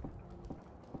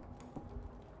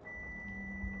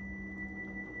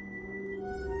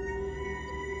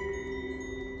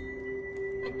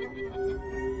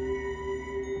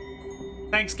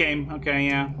 Thanks, game. Okay,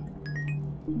 yeah.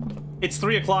 It's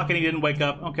 3 o'clock and he didn't wake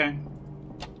up. Okay.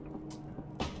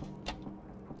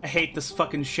 I hate this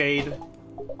fucking shade.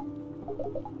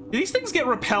 Do these things get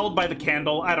repelled by the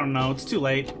candle? I don't know. It's too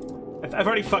late. I've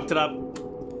already fucked it up.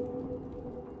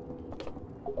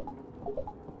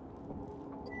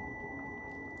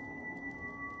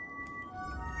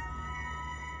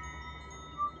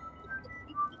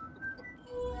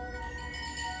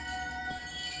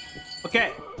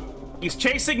 Okay. He's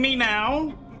chasing me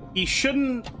now. He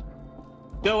shouldn't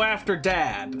go after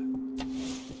Dad.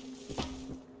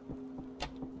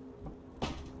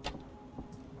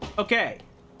 Okay.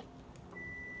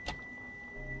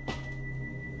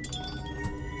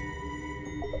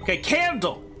 Okay,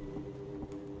 candle!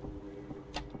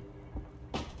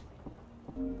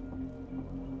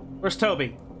 Where's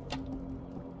Toby?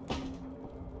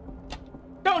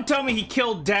 Don't tell me he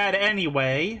killed Dad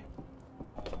anyway.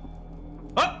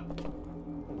 Oh!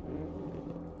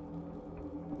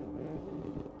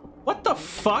 What the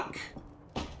fuck?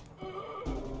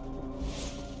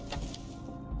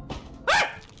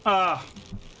 Ah!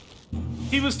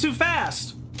 He was too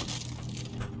fast.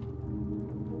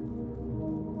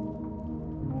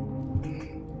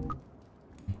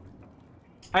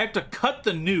 I have to cut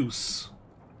the noose.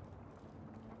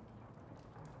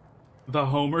 The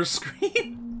Homer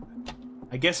scream?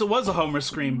 I guess it was a Homer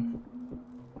scream.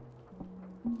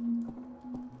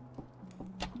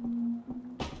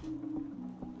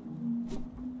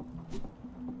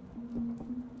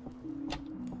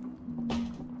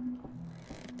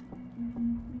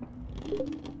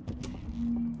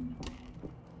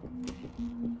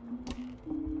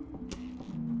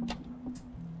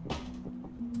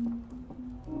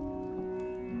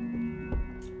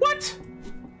 What?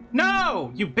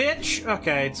 No, you bitch!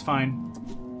 Okay, it's fine.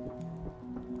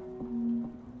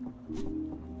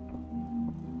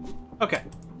 Okay.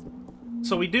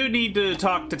 So we do need to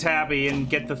talk to Tabby and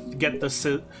get the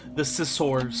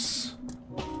scissors.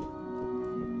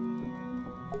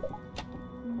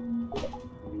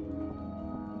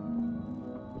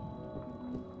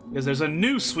 Because there's a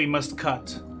noose we must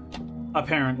cut,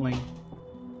 apparently.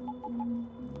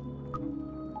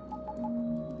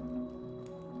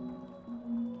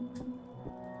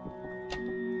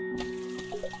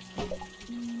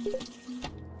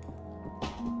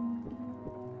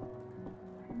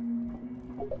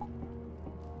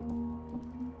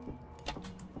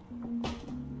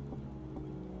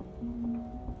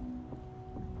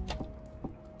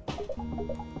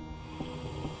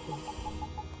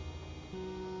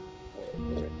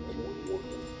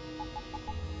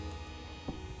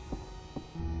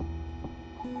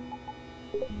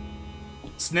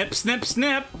 Snip, snip,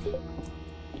 snip!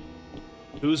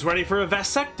 Who's ready for a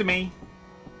vasectomy?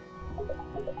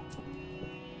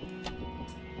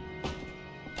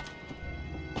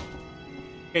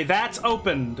 Okay, that's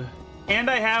opened. And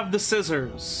I have the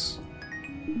scissors.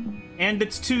 And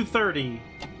it's 2:30.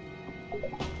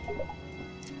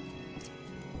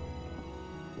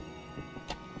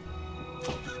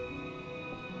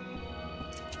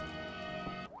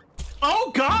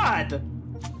 Oh, God!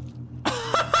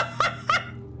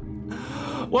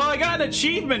 Well, I got an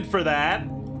achievement for that.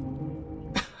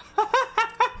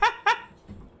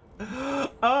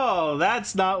 Oh,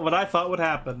 that's not what I thought would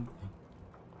happen.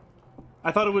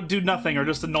 I thought it would do nothing or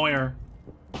just annoy her.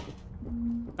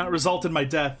 Not result in my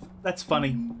death. That's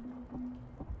funny.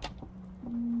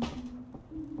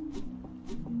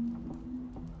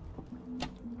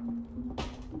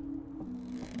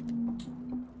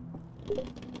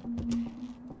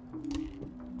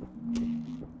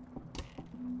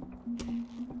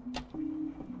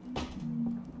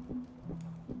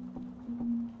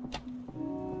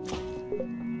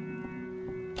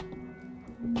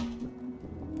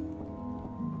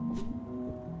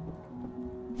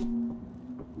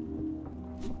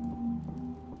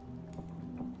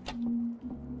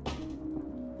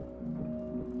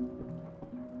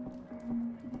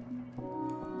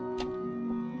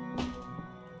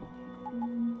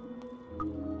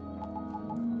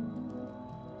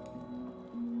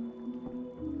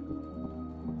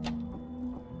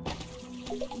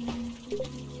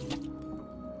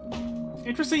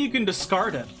 Interesting, you can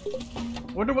discard it.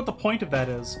 I wonder what the point of that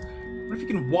is. What if you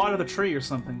can water the tree or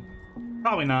something?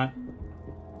 Probably not.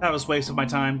 That was a waste of my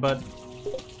time, but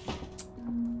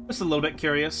just a little bit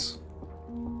curious.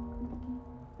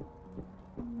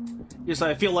 Yes,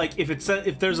 I feel like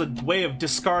if there's a way of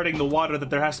discarding the water, that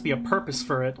there has to be a purpose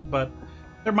for it, but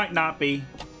there might not be.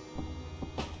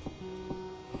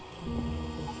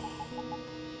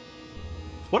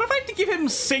 What if I had to give him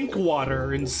sink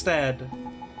water instead?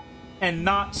 And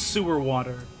not sewer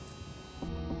water?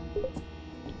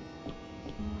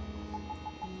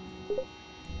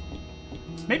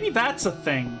 Maybe that's a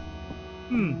thing.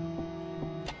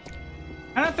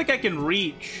 I don't think I can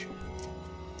reach.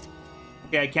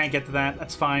 Okay, I can't get to that.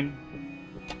 That's fine.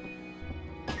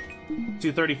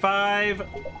 235.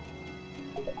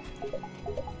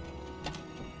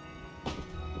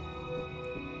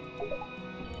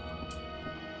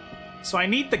 So I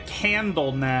need the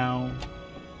candle now.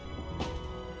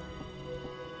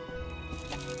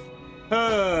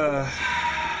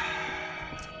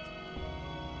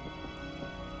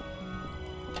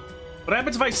 What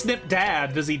happens if I snip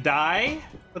Dad? Does he die?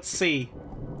 Let's see.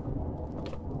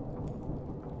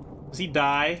 Does he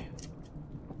die?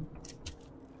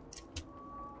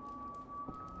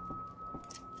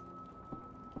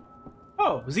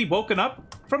 Oh, is he woken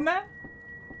up from that?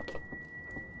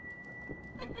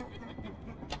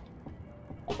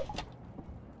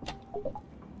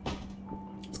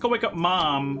 Let's go wake up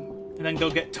Mom and then go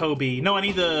get Toby. No, I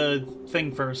need the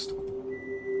thing first.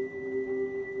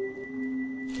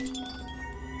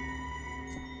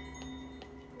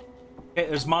 Okay,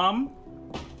 there's Mom.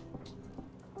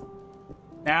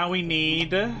 Now we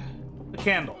need the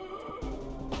candle.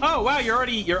 Oh wow, you're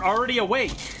already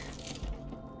awake.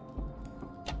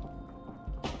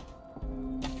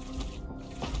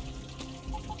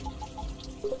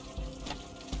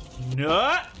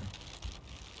 Nut.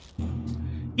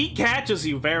 He catches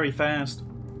you very fast.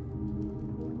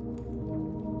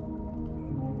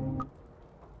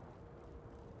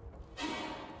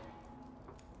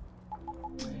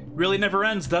 Really never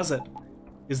ends, does it?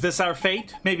 Is this our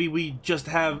fate? Maybe if we just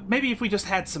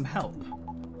had some help.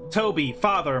 Toby,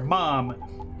 Father,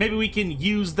 Mom, maybe we can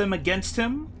use them against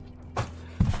him?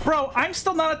 Bro, I'm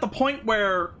still not at the point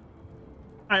where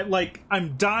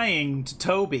I'm dying to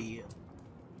Toby.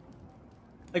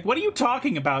 Like, what are you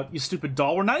talking about, you stupid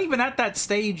doll? We're not even at that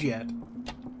stage yet.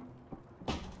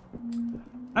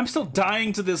 I'm still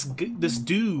dying to this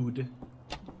dude.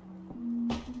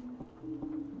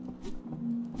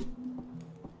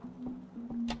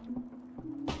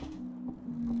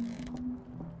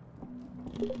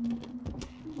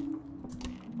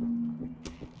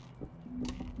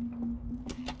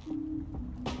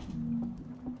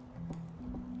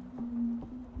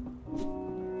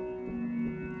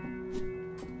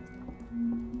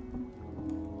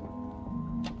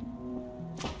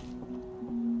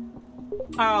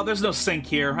 Oh, there's no sink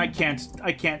here. I can't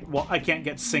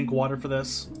get sink water for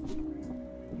this.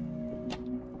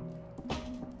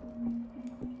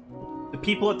 The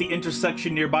people at the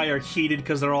intersection nearby are heated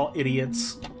because they're all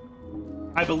idiots.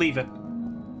 I believe it.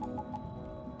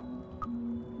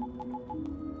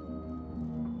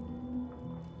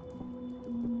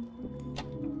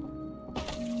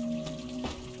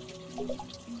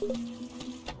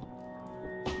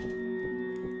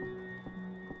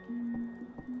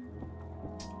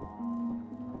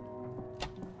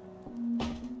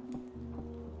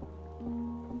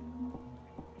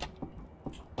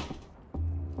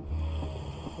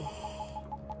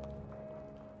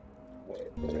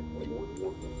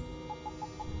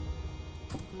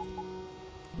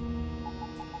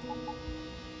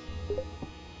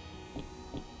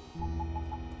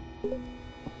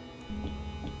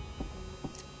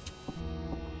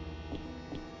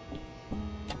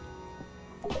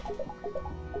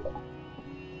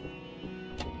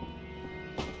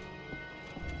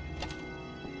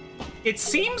 It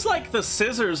seems like the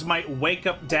scissors might wake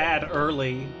up Dad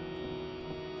early.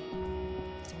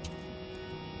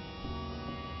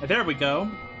 There we go.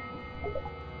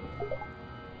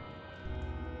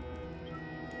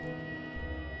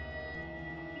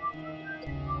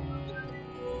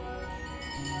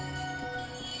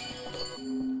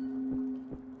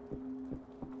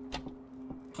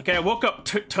 Okay, I woke up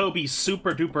Toby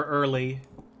super duper early.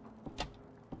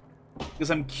 Because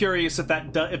I'm curious if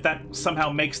that somehow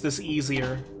makes this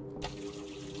easier.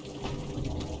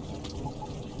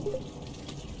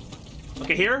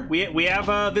 Okay, here we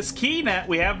have this key now.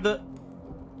 We have the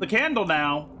candle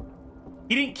now.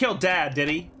 He didn't kill Dad, did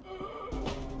he?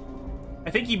 I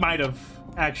think he might have,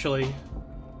 actually.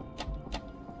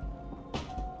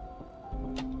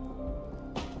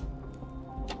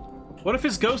 What if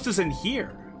his ghost is in here?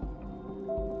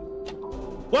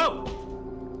 Whoa!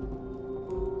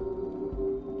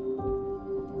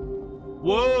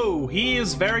 Whoa, he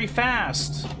is very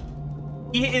fast.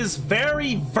 He is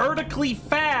very vertically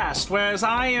fast, whereas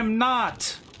I am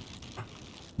not.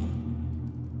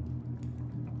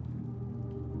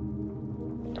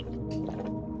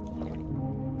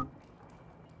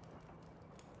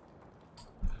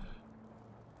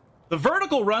 The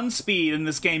vertical run speed in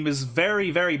this game is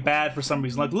very, very bad for some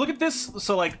reason. Like, look at this.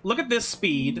 So, like, look at this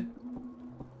speed.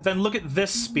 Then look at this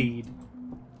speed.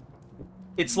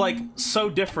 It's, like,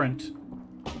 so different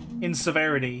in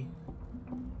severity.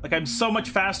 Like, I'm so much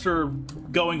faster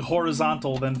going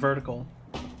horizontal than vertical.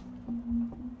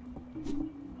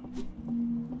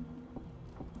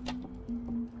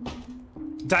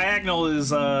 Diagonal is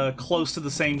close to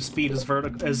the same speed as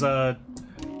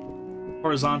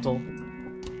horizontal.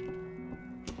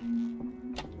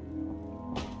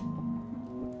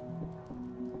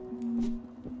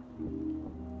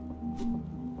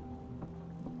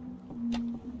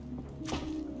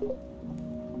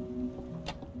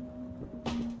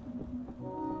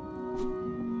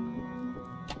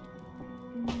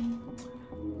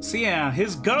 So yeah,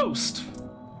 his ghost.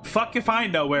 Fuck if I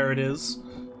know where it is.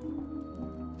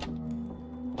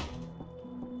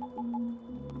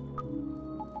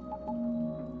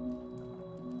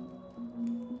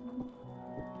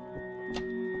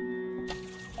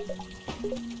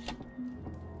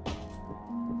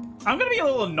 I'm gonna be a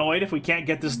little annoyed if we can't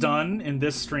get this done in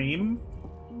this stream,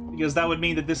 because that would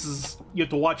mean that this is, you have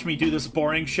to watch me do this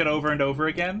boring shit over and over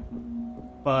again.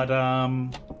 But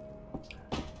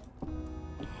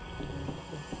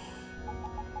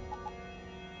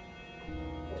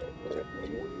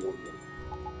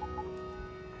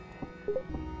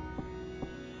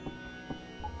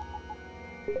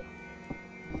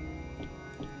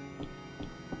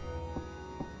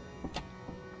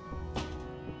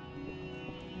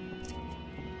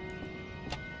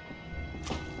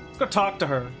let's go talk to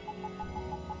her.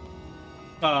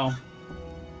 Uh-oh.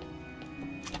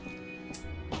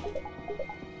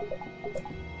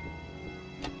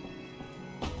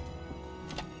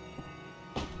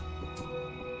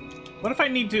 What if I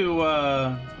need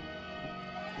to,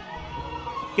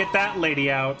 get that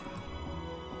lady out?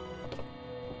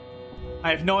 I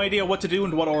have no idea what to do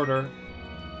and what order.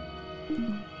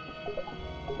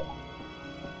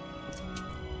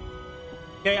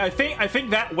 Okay, I think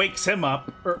that wakes him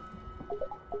up.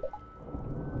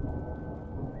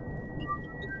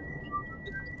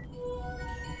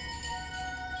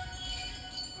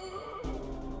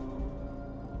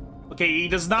 Okay, he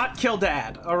does not kill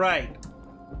Dad. All right.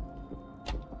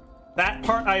 That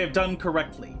part I have done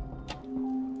correctly.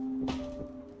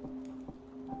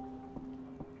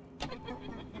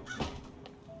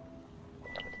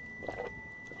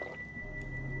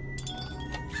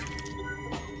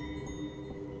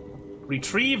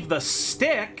 Retrieve the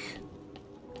stick?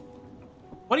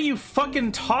 What are you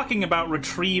fucking talking about,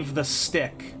 retrieve the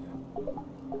stick?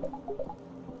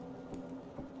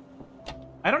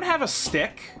 I don't have a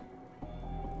stick.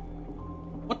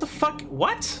 What the fuck?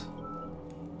 What?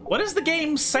 What is the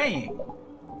game saying?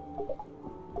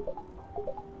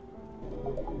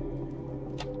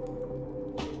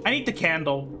 I need the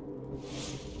candle.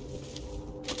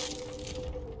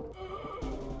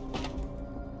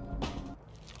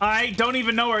 I don't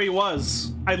even know where he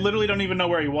was. I literally don't even know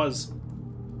where he was.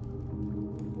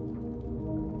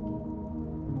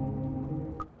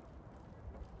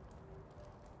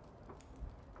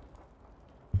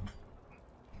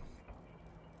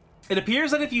 It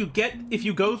appears that if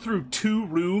you go through 2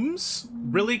 rooms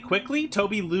really quickly,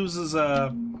 Toby loses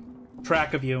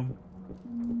track of you.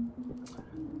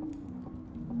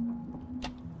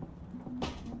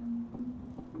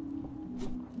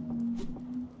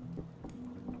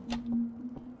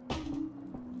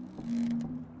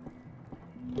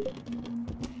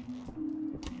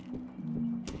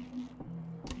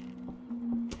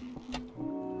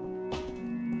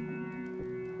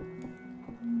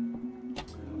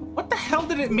 What the hell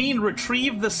did it mean,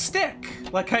 retrieve the stick?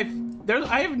 Like, I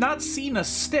have not seen a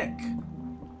stick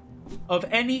of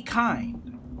any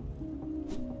kind.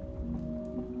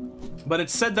 But it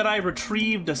said that I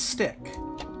retrieved a stick.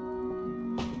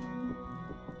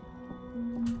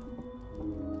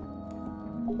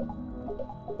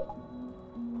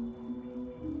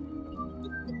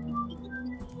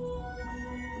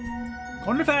 I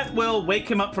wonder if that will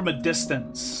wake him up from a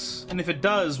distance. And if it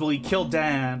does, will he kill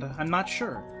Dad? I'm not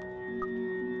sure.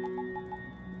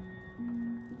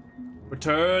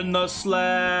 Return the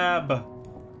slab,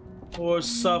 or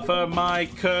suffer my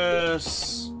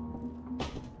curse.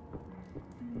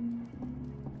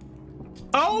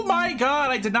 Oh my god,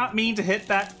 I did not mean to hit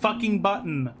that fucking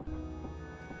button.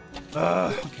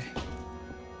 Okay.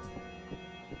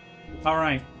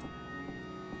 Alright.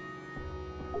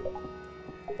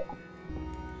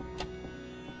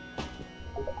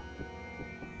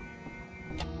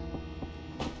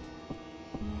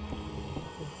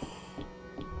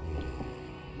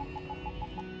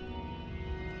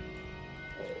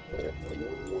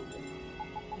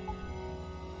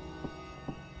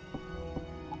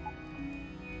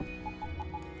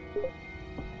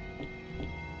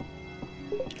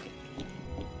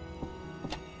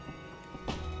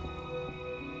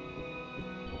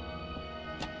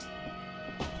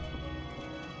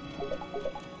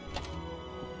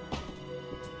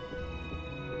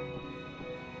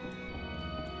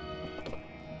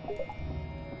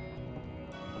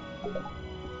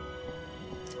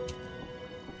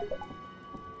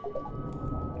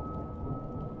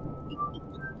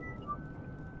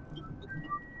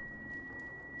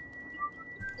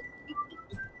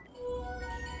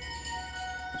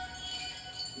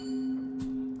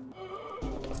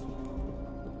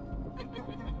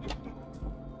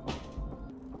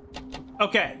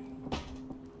 Okay.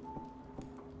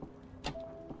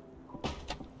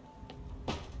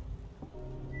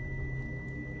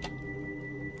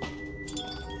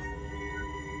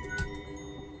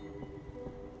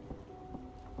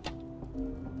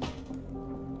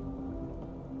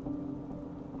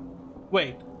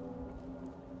 Wait.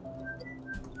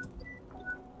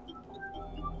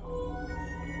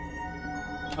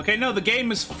 Okay, no, the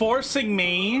game is forcing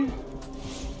me.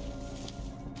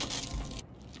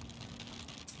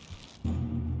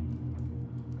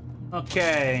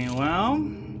 Okay, well.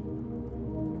 I'm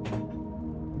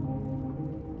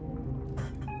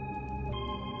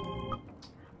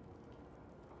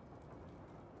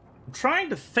trying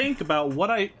to think about what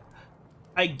I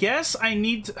guess I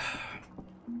need to...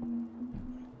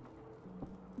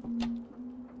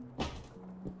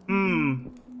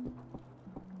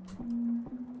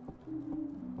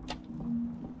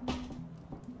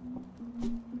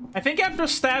 I think after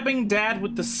stabbing Dad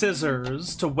with the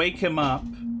scissors to wake him up,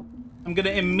 I'm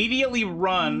gonna immediately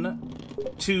run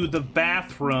to the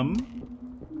bathroom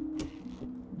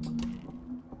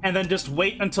and then just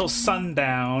wait until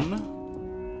sundown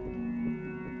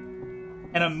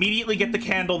and immediately get the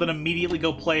candle, then immediately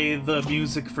go play the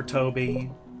music for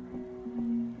Toby.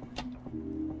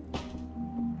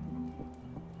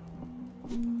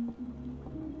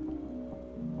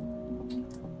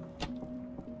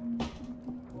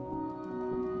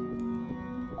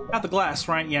 Got the glass,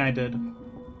 right? Yeah, I did.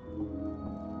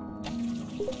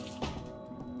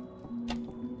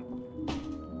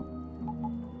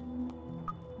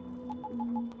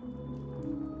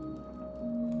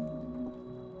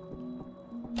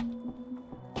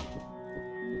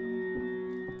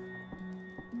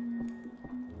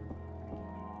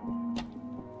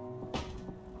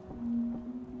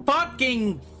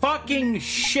 Fucking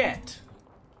shit.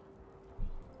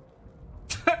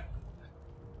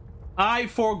 I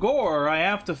forgore. I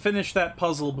have to finish that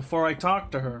puzzle before I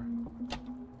talk to her.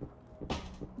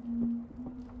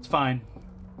 It's fine.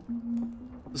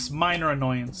 This minor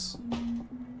annoyance.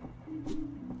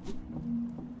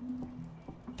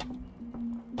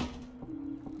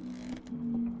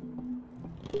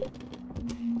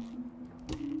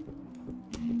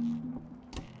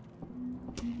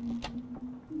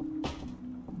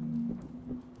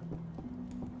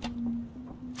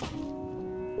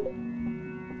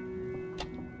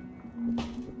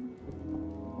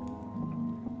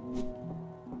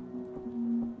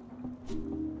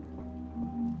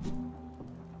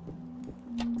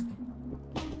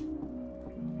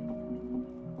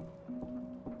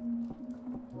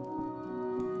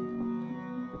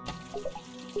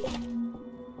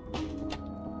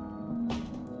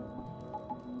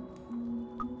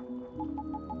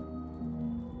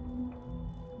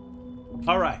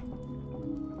 All right.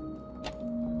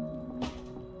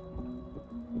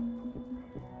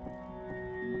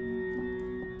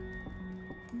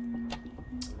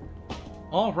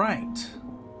 All right.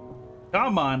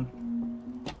 Come on.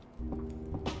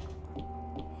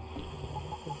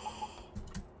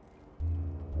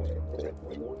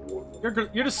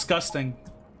 You're disgusting.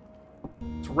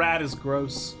 This rat is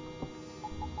gross.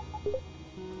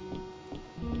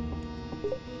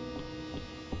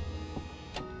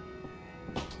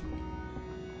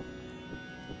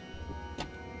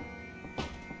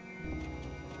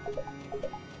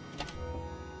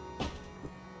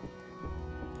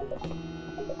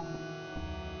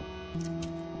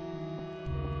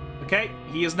 Okay,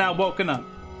 he is now woken up.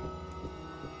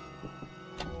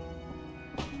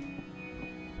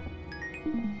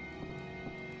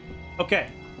 Okay.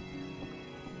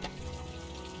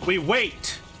 We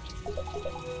wait.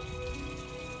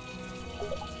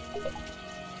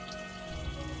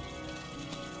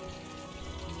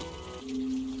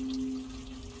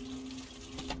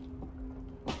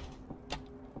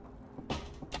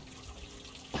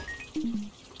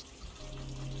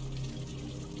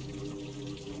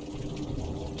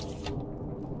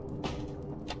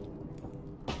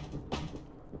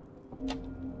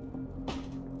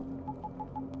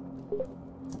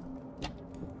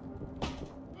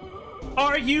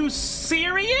 Are you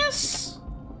serious?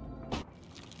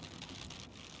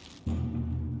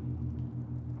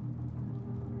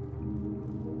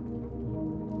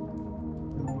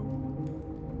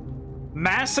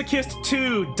 Masochist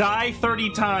 2, die 30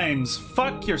 times.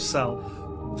 Fuck yourself.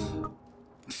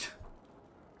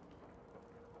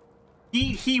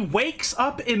 He wakes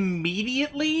up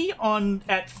immediately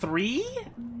at 3?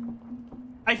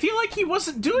 I feel like he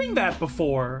wasn't doing that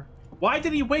before. Why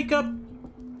did he wake up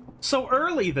so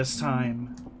early this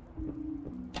time?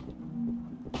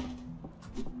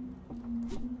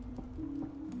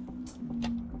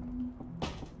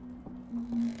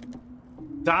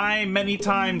 Die many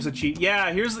times, achieve.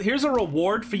 Yeah, here's a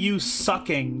reward for you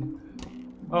sucking.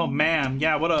 Oh man,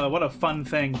 yeah, what a fun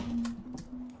thing.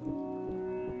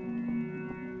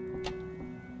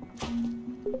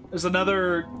 There's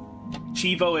another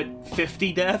Chivo at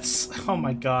 50 deaths. Oh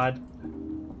my god.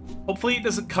 Hopefully it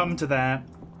doesn't come to that.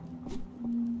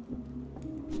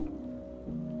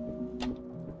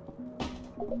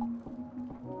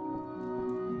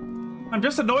 I'm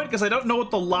just annoyed because I don't know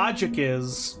what the logic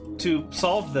is to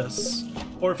solve this,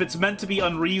 or if it's meant to be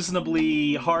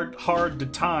unreasonably hard to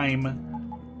time.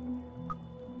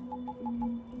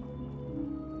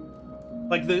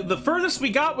 Like, the furthest we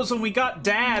got was when we got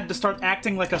Dad to start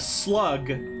acting like a slug.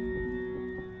 And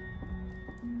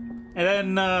then,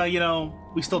 you know,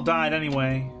 we still died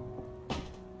anyway.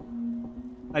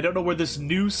 I don't know where this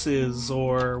noose is,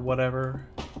 or whatever.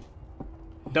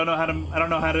 I don't know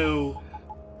how to...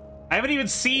 I haven't even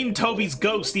seen Toby's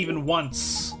ghost even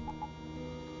once.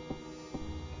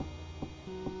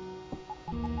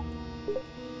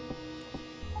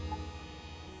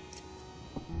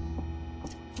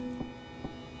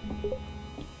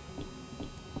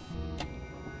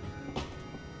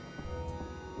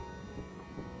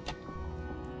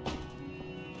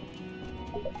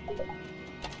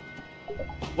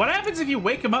 What happens if you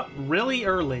wake him up really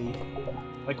early?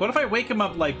 Like, what if I wake him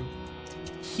up, like,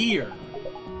 here?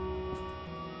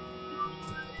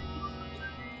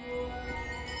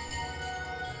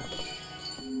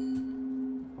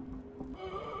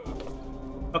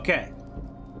 Okay.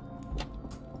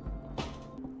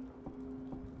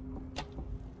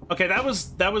 Okay, that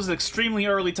was an extremely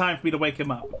early time for me to wake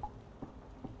him up.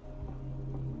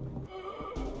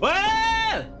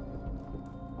 Ah!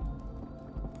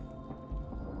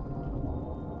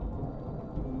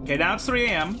 Okay, now it's 3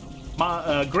 a.m.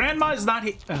 My grandma is not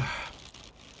here.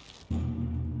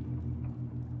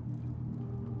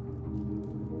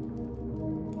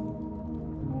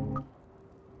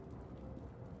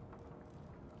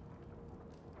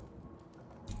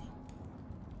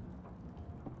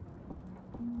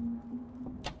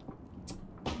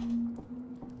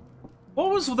 What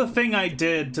was the thing I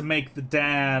did to make the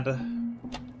dad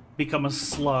become a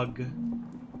slug?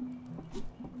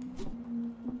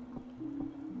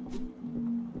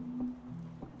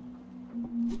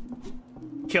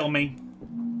 Kill me.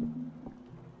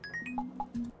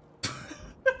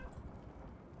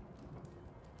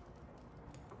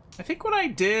 I think what I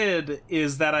did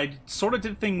is that I sort of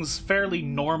did things fairly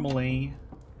normally.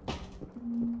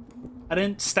 I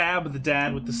didn't stab the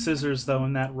dad with the scissors, though,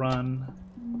 in that run.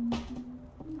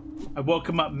 I woke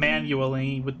him up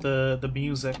manually with the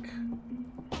music.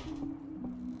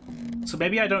 So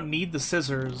maybe I don't need the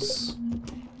scissors.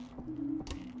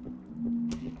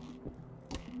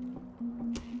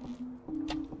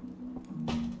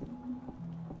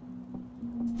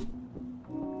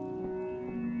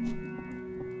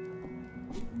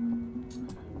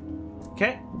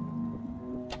 Okay.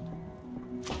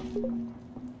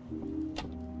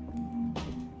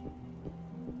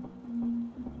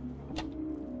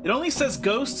 It only says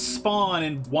ghosts spawn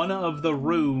in one of the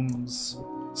rooms,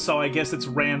 so I guess it's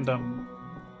random.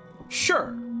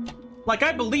 Sure. Like,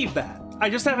 I believe that.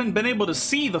 I just haven't been able to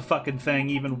see the fucking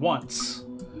thing even once.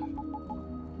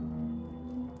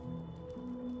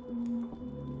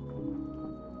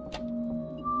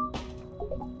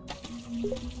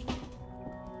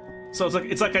 So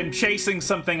it's like I'm chasing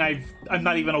something I'm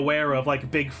not even aware of, like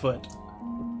Bigfoot,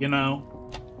 you know?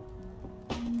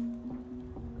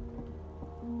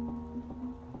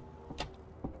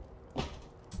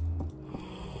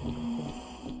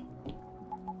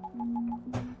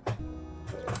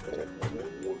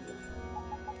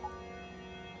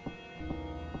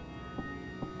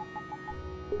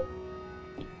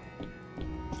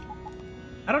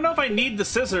 I don't know if I need the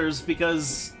scissors,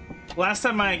 because last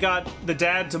time I got the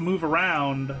dad to move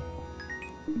around,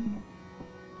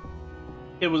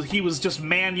 he was just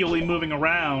manually moving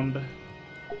around.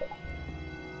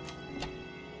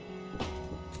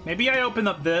 Maybe I open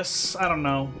up this? I don't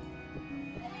know.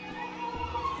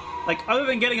 Like, other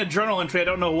than getting a journal entry, I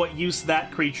don't know what use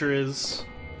that creature is.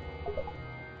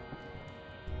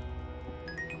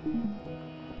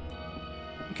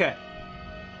 Okay.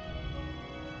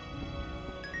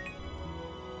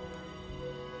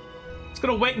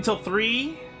 Gonna wait until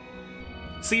 3.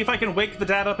 See if I can wake the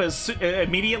dad up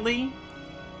immediately.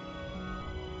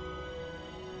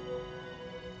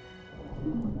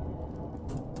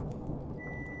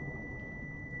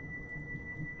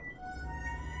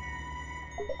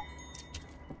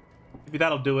 Maybe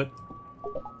that'll do it.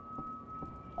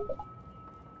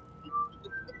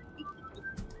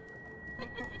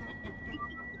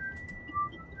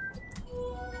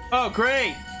 Oh,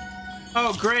 great!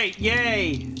 Oh, great!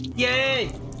 Yay! Yay!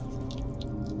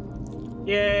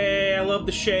 Yay! I love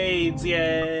the shades!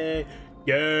 Yay!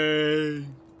 Yay!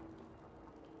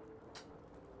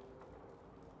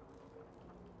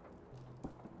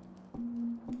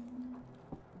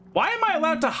 Why am I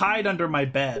allowed to hide under my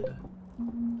bed?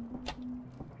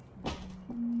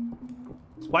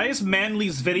 Why is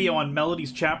Manly's video on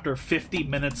Melody's chapter 50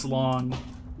 minutes long?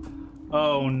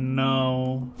 Oh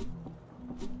no.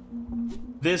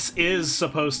 This is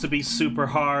supposed to be super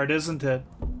hard, isn't it?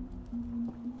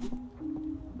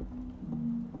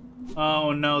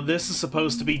 Oh no, this is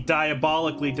supposed to be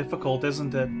diabolically difficult,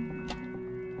 isn't it?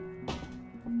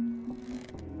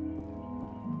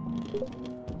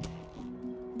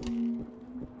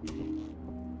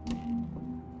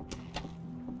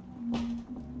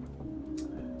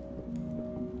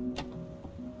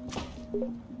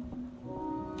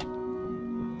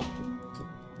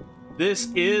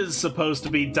 This is supposed to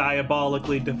be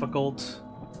diabolically difficult.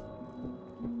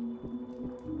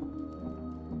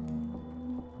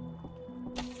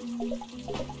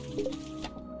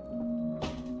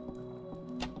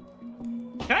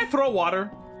 throw water?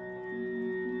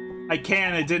 I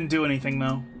can. It didn't do anything,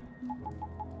 though.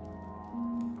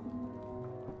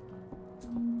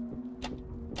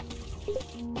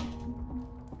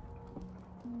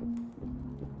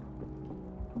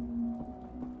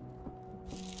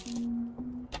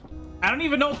 I don't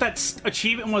even know what that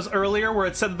achievement was earlier where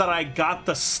it said that I got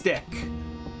the stick.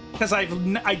 Because I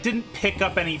didn't pick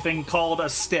up anything called a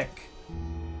stick.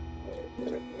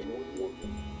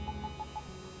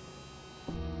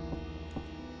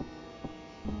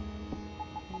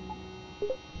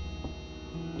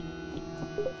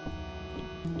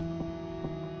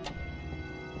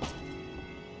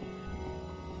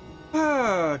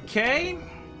 Okay.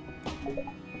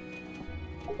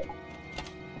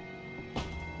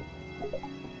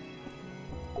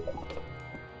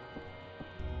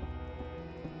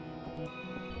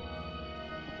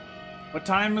 What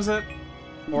time is it?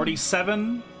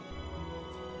 47?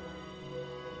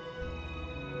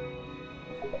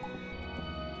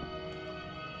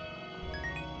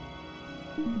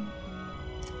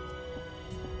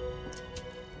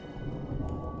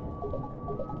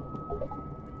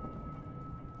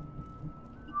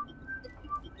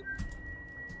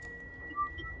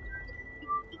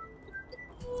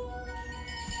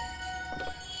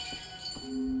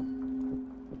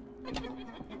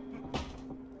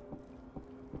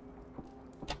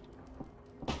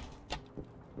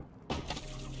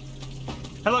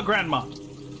 Hello, Grandma.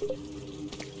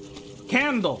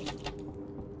 Candle.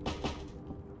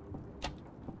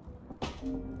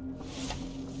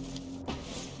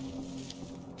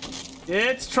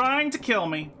 It's trying to kill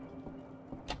me.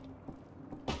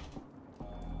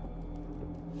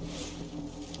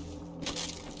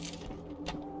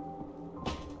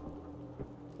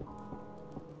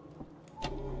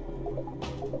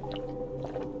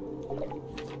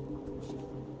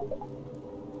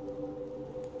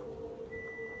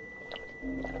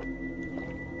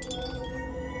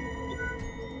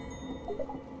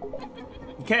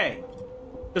 Okay.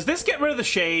 Does this get rid of the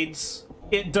shades?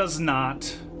 It does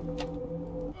not.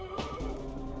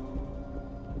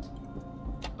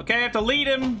 Okay, I have to lead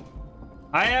him.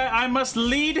 I must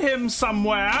lead him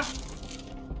somewhere.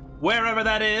 Wherever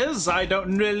that is, I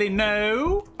don't really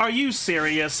know. Are you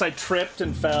serious? I tripped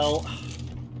and fell.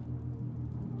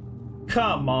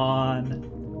 Come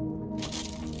on.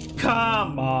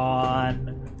 Come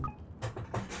on.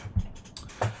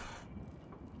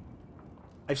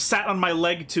 I've sat on my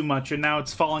leg too much and now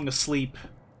it's falling asleep.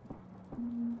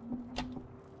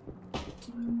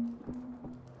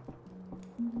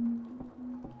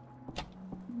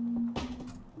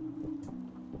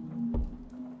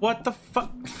 What the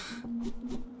fuck?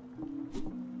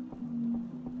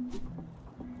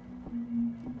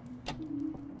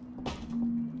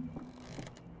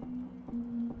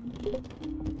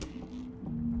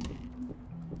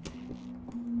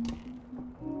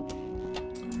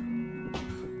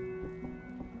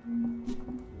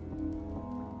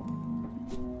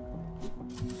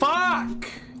 Fuck!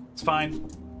 It's fine.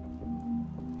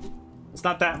 It's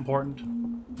not that important.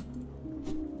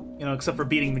 You know, except for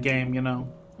beating the game, you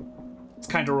know. It's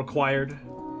kind of required.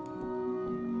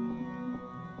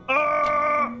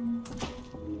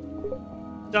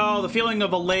 Oh, the feeling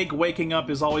of a leg waking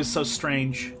up is always so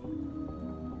strange.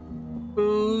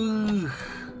 Ooh.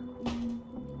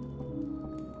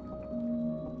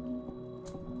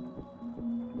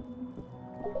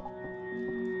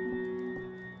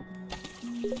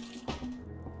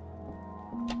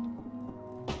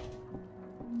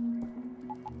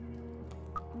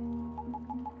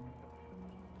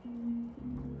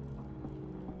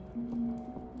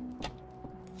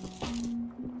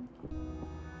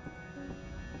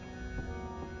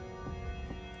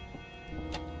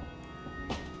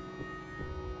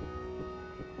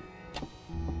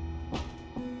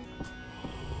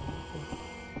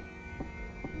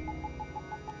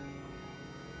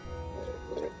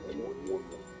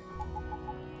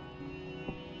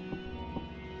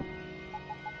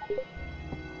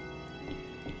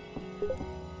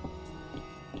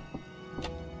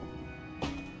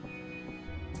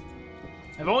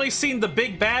 I've only seen the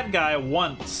big bad guy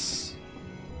once.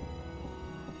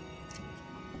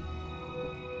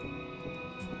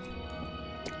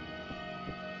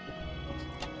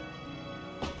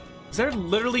 Is there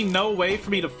literally no way for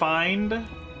me to find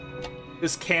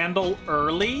this candle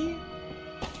early?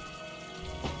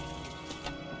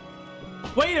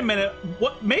 Wait a minute.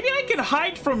 What? Maybe I can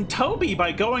hide from Toby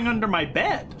by going under my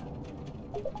bed.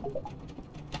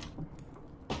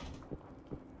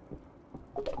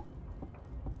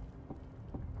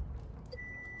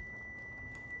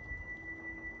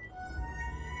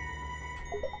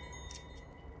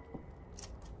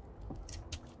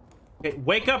 Okay,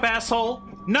 wake up, asshole!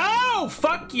 No!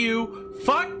 Fuck you!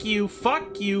 Fuck you!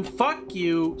 Fuck you! Fuck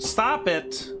you! Stop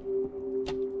it!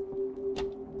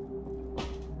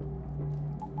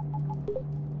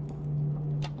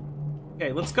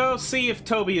 Okay, let's go see if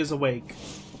Toby is awake.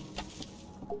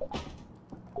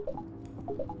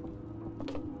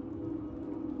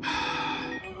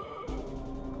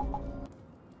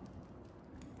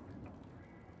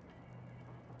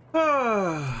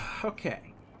 Okay.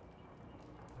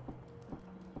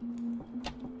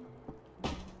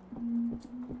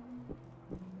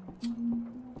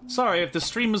 Sorry if the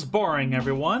stream is boring,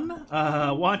 everyone.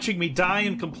 Watching me die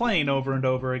and complain over and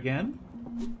over again.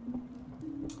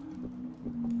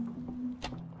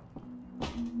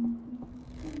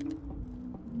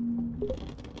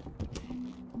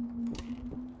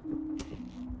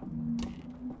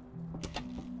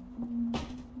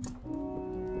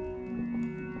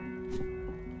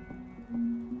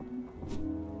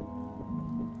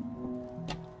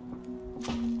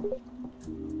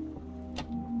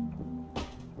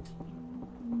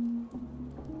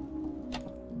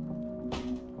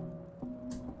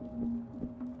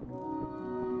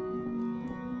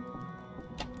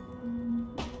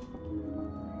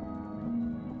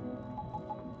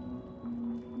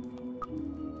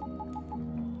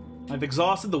 I've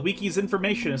exhausted the wiki's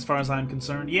information as far as I'm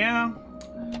concerned. Yeah.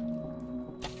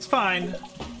 It's fine.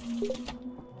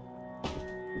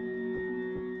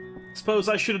 Suppose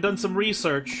I should have done some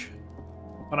research.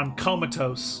 But I'm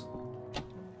comatose.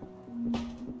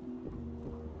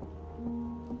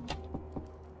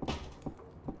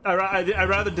 I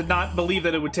rather did not believe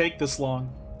that it would take this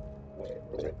long.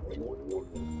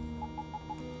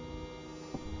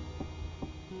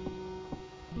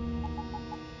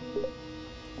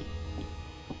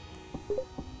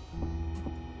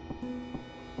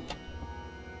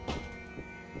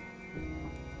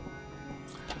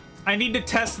 I need to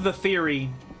test the theory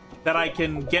that I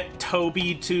can get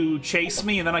Toby to chase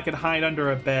me and then I can hide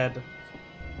under a bed.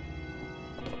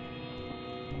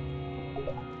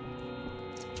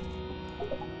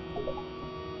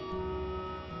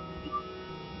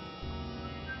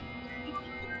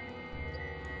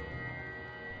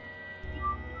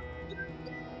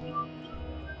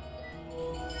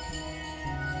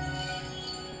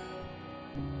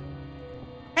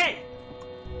 Hey!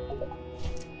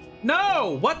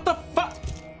 No! What the fuck?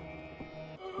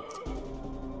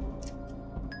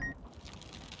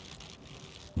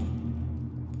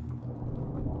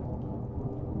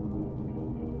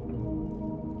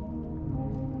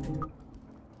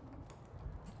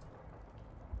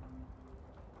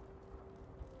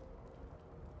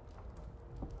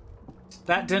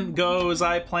 That didn't go as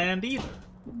I planned either.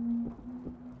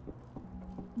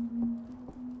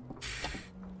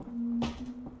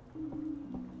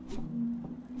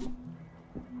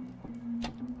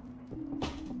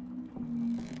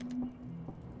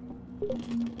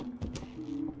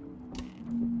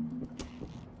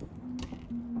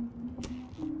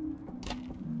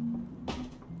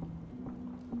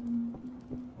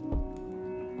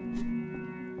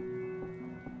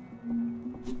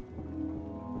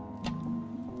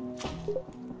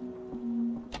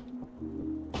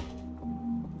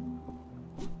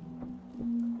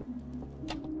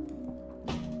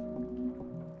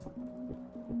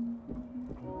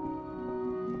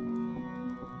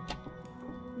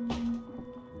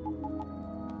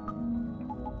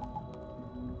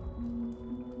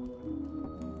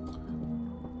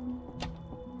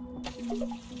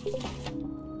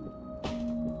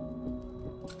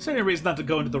 Is there any reason not to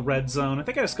go into the red zone? I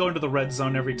think I just go into the red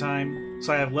zone every time,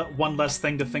 so I have one less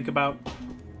thing to think about.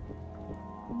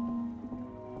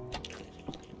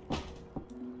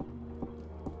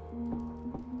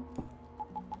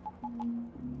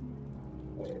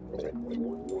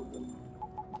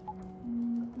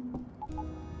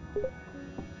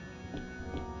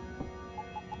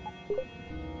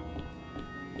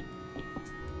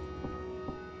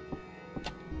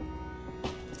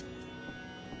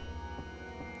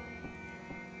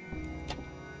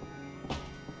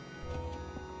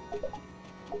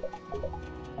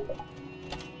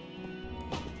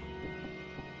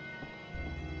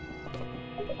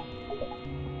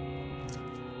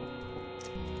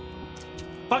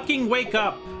 Fucking wake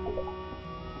up!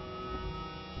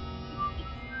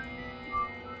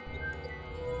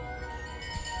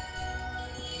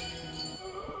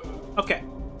 Okay.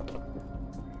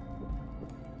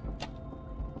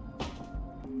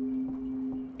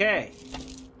 Okay.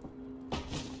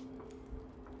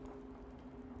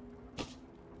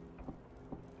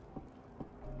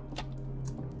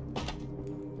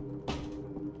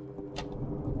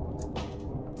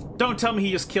 Don't tell me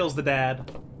he just kills the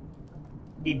dad.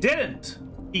 He didn't.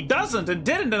 He doesn't and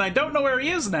didn't, and I don't know where he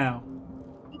is now.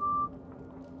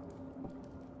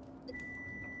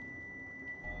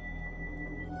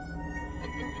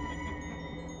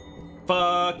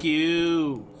 Fuck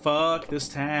you. Fuck this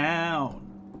town.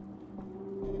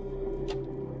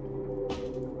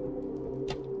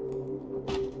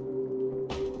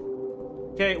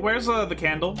 Okay, where's the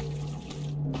candle?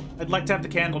 I'd like to have the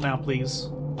candle now, please.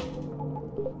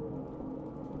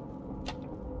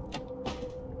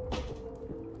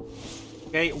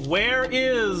 Okay, where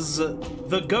is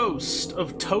the ghost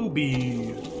of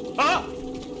Toby? Ah!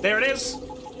 There it is!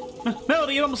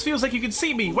 Melody, it almost feels like you can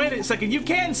see me. Wait a second, you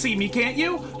can see me, can't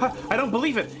you? I don't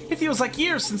believe it. It feels like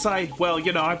years since well,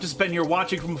 you know, I've just been here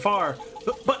watching from afar.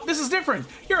 But this is different.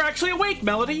 You're actually awake,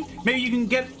 Melody. Maybe you can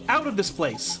get out of this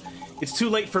place. It's too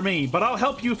late for me, but I'll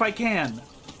help you if I can.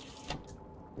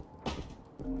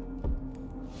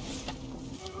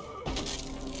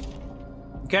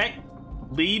 Okay.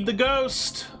 Lead the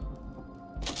ghost.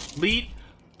 Lead.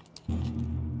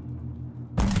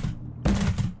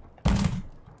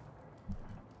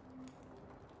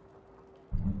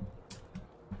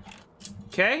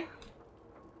 Okay.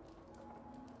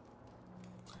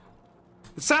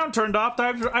 The sound turned off.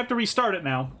 I have to restart it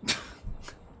now.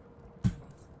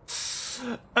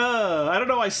 I don't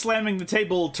know why slamming the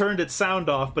table turned its sound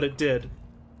off, but it did.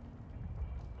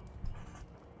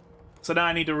 So now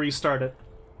I need to restart it.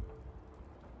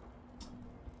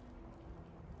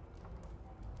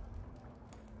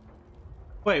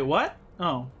 Wait, what?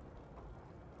 Oh.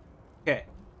 Okay.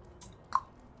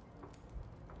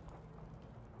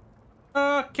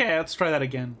 Okay, let's try that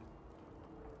again.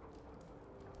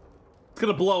 It's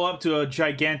gonna blow up to a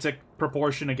gigantic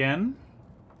proportion again.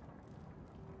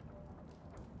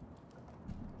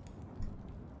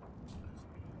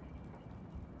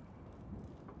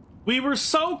 We were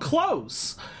so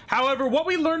close. However, what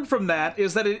we learned from that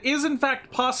is that it is in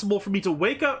fact possible for me to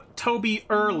wake up Toby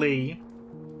early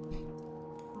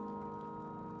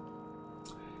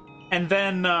and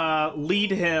then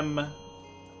lead him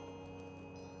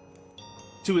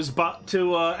to his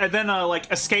and then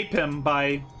like escape him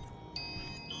by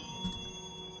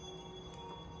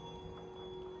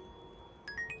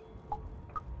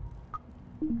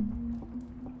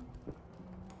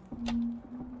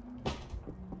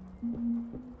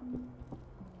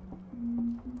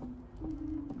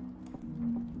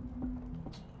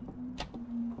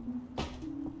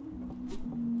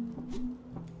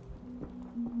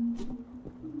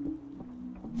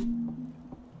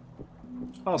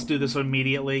Let's do this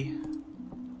immediately.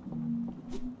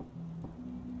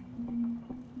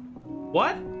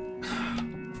 What?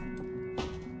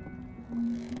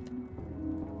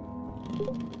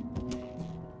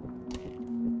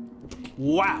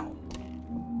 Wow.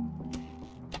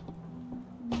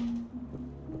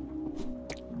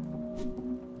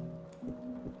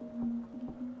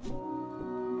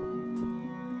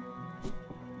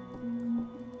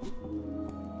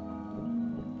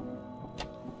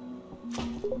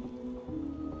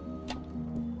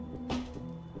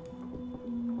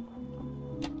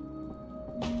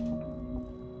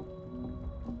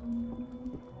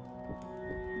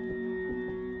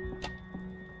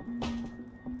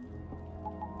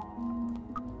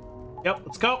 Yep,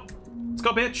 let's go. Let's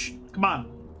go, bitch. Come on.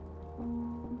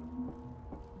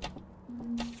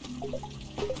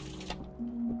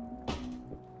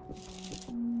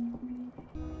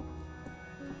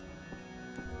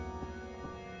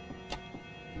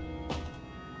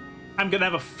 I'm gonna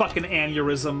have a fucking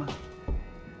aneurysm.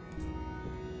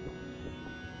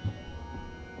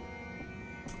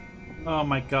 Oh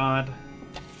my god.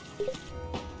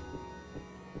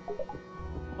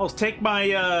 Oh, take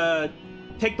my,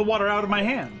 take the water out of my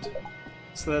hand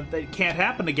so that it can't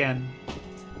happen again.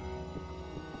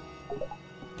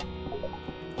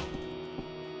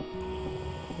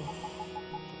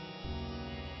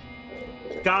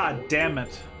 God damn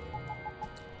it.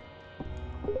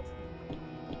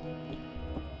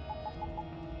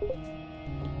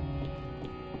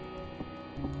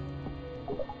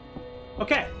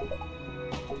 Okay.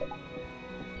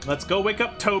 Let's go wake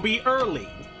up Toby early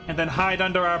and then hide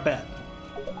under our bed.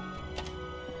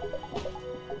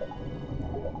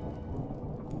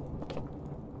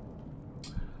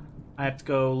 I have to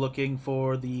go looking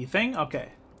for the thing? Okay.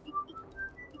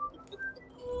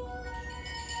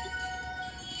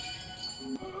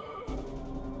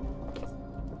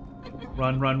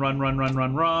 Run, run, run, run, run,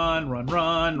 run, run, run,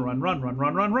 run, run, run, run,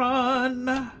 run, run,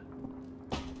 run.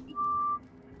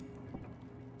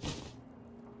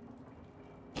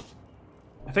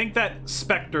 I think that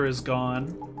specter is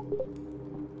gone.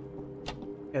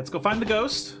 Okay, let's go find the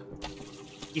ghost.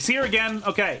 He's here again.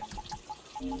 Okay.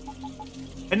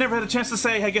 I never had a chance to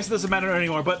say, I guess it doesn't matter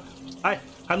anymore, but I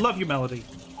love you, Melody.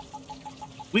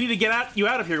 We need to get you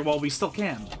out of here while we still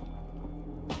can.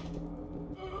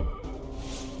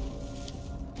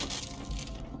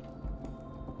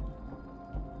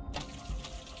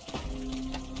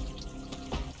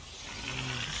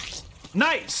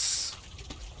 Nice!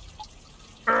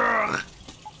 Ugh.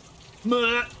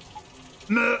 Muh.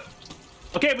 Muh.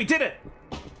 Okay, we did it!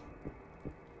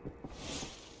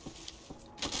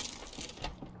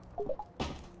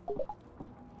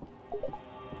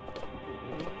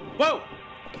 Whoa!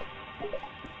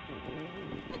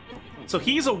 So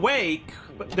he's awake,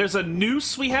 but there's a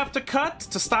noose we have to cut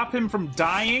to stop him from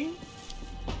dying?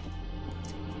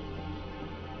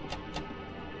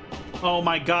 Oh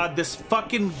my god, this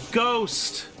fucking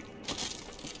ghost!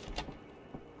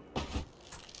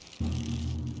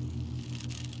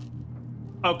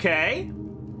 Okay.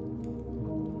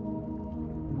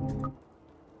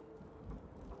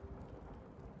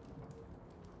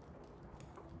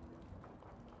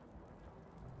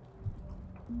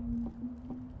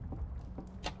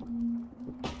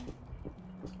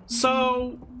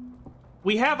 So,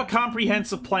 we have a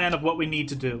comprehensive plan of what we need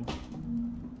to do.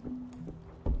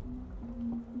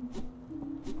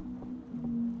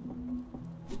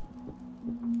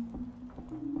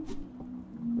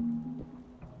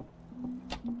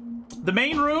 The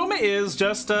main room is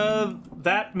just,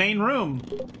 that main room.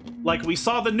 Like, we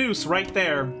saw the noose right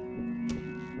there.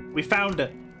 We found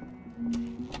it.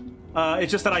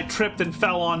 It's just that I tripped and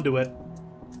fell onto it.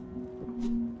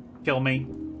 Kill me.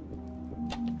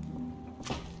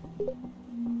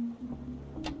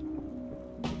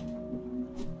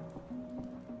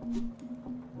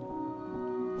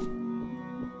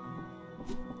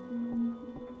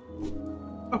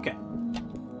 Okay.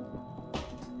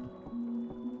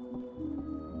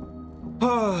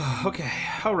 Okay,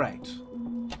 alright.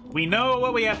 We know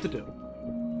what we have to do.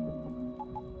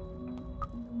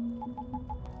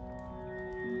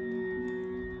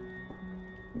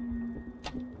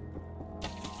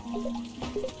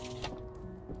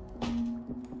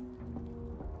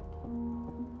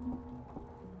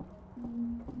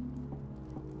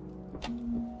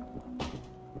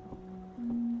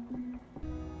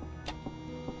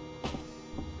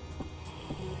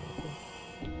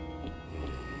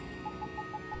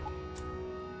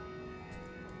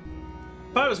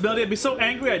 If I was Melody, I'd be so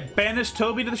angry I'd banish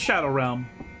Toby to the Shadow Realm.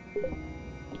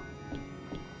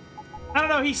 I don't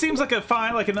know, he seems like a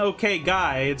fine, like an okay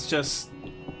guy. It's just...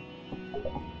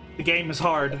 the game is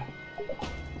hard.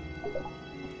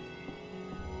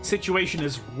 Situation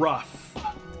is rough.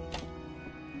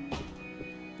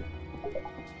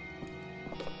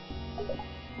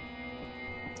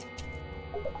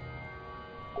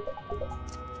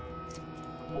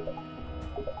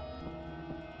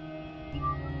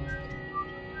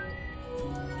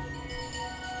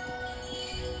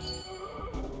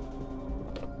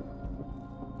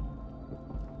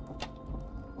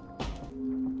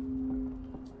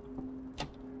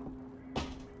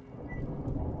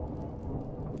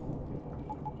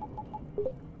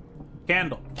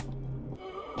 Candle.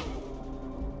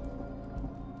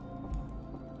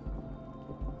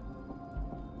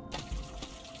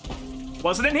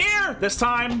 Wasn't in here this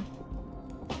time.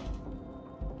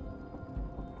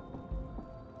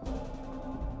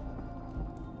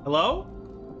 Hello?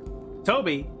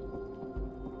 Toby?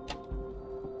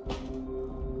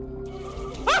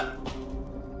 Ah!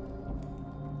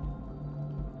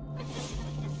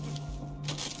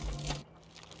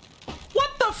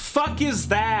 What the fuck is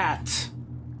that?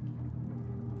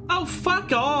 Oh,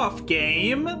 fuck off,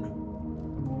 game.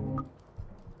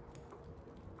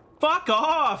 Fuck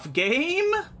off, game.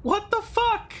 What the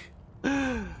fuck?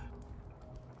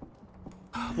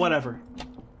 Whatever.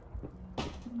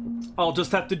 I'll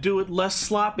just have to do it less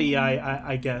sloppy,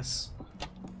 I guess.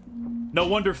 No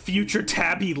wonder future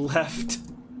Tabby left.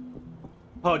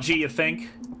 Oh, gee, you think?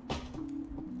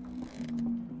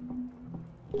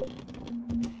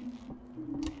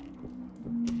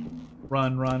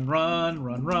 Run, run, run,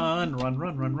 run, run, run,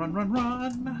 run, run, run, run,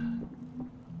 run.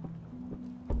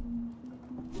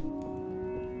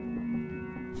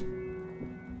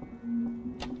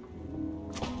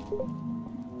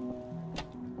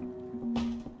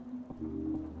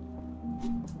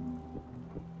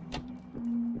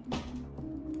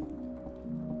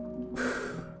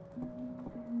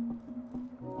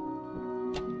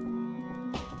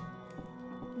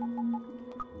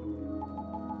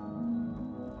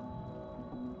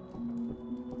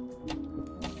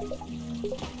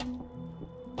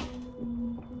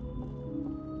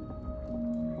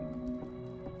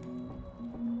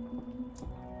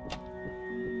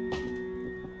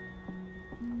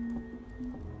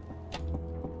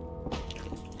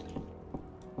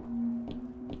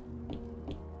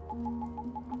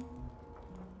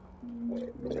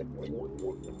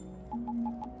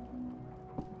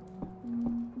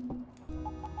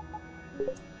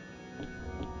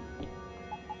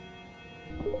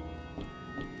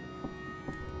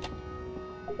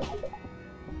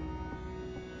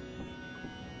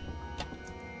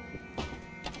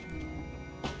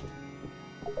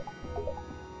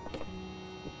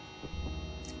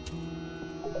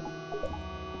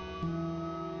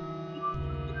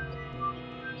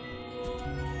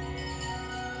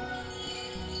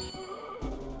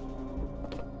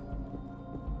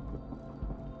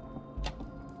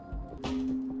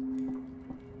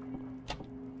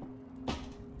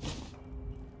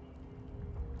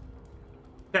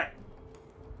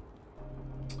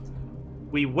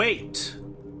 We wait.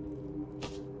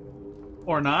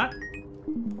 Or not?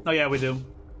 Oh yeah, we do.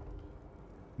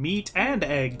 Meat and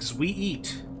eggs, we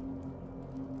eat.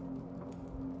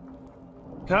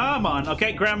 Come on.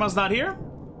 Okay, Grandma's not here.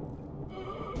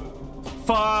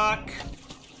 Fuck.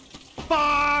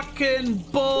 Fucking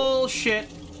bullshit.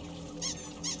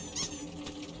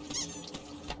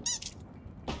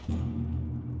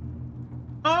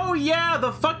 Oh yeah,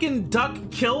 the fucking duck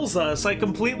kills us. I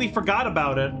completely forgot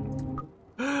about it.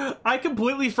 I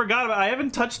completely forgot about it. I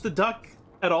haven't touched the duck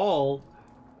at all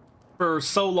for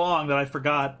so long that I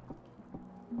forgot.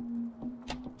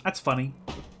 That's funny.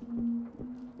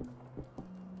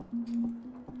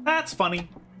 That's funny.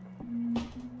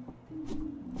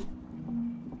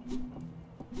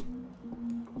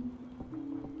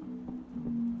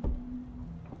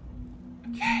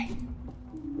 Okay.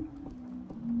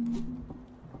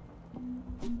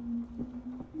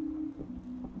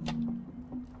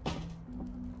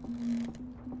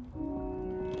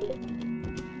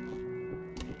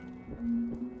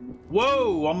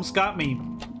 Whoa, almost got me,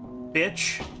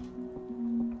 bitch.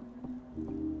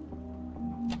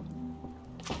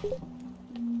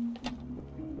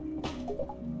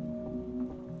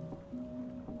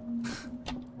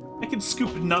 I can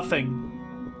scoop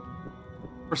nothing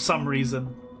for some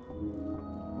reason.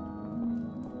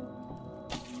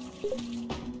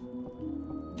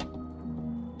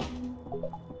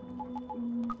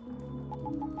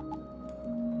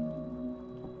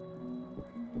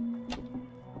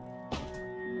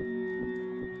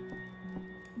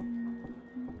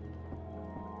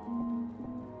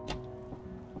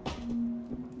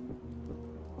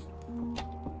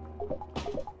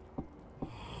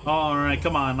 Alright,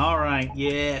 come on. Alright,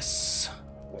 yes.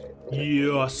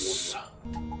 Yes.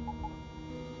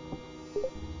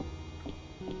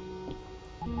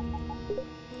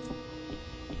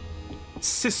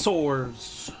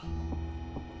 Scissors.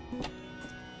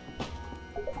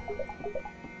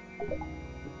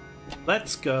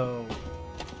 Let's go.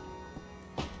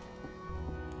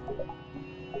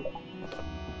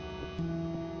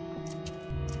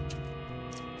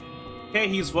 Okay,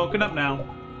 he's woken up now.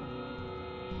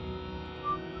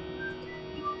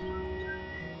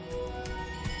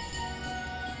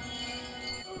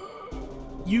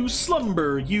 You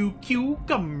slumber, you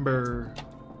cucumber.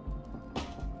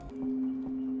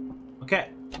 Okay.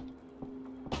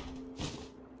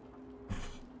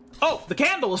 Oh, the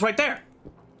candle is right there.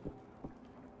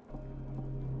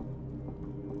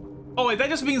 Oh, wait, that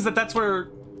just means that that's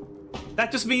where...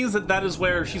 That just means that that is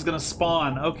where she's gonna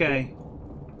spawn. Okay.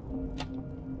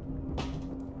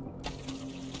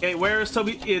 Okay, where is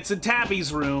Toby? It's in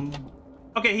Tabby's room.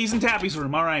 Okay, he's in Tabby's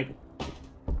room, alright.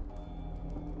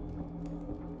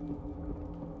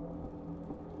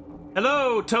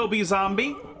 Hello, Toby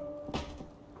Zombie.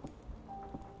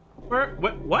 Where?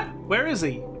 What? Where is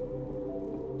he?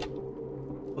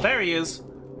 Well, there he is.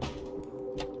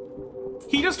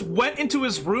 He just went into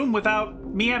his room without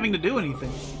me having to do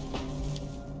anything.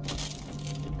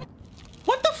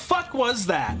 What the fuck was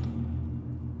that?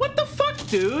 What the fuck,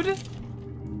 dude?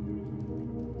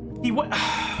 He went...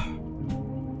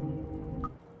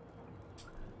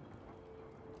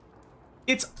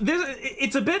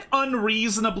 It's a bit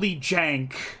unreasonably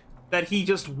jank that he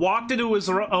just walked into his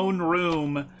own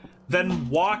room, then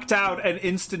walked out and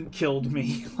instant killed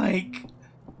me. Like,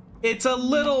 it's a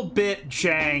little bit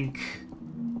jank.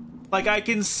 Like, I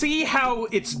can see how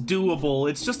it's doable.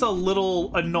 It's just a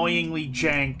little annoyingly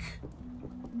jank.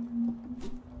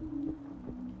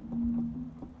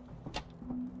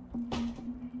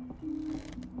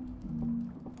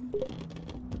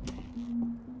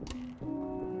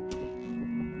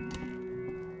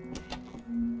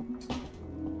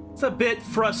 It's a bit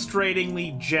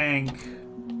frustratingly jank.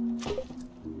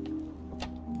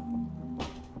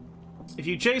 If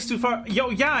you chase too far...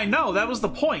 Yo, yeah, I know, that was the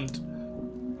point.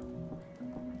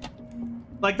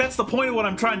 Like, that's the point of what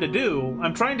I'm trying to do.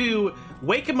 I'm trying to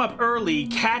wake him up early,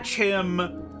 catch him,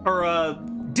 or,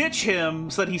 ditch him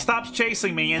so that he stops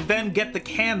chasing me, and then get the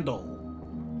candle.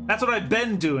 That's what I've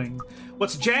been doing.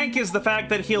 What's jank is the fact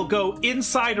that he'll go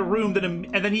inside a room, and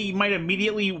then he might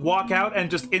immediately walk out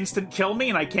and just instant kill me,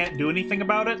 and I can't do anything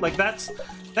about it. Like, that's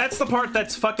the part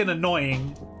that's fucking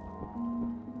annoying.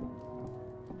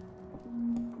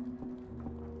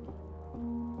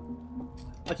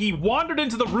 Like, he wandered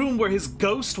into the room where his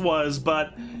ghost was,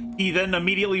 but he then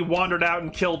immediately wandered out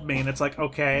and killed me, and it's like,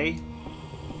 okay.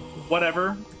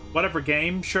 Whatever. Whatever,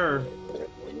 game. Sure.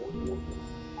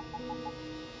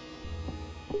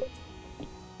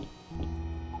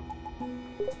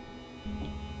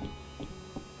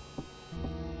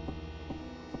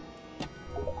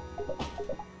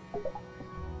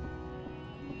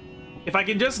 If I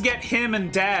can just get him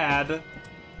and Dad,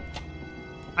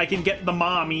 I can get the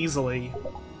mom easily.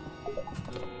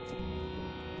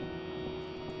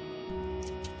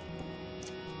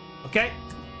 Okay.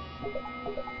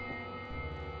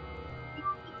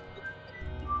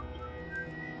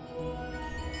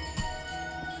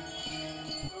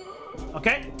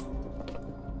 Okay.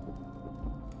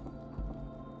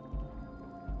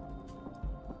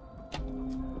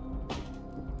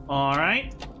 All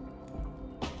right.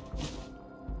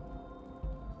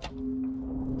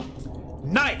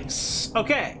 Nice.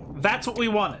 Okay, that's what we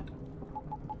wanted.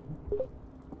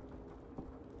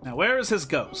 Now, where is his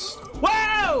ghost?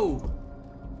 Whoa!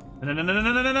 No, no, no, no,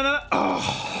 no, no, no, no, no.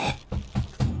 Oh.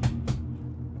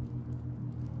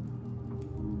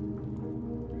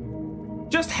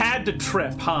 Just had to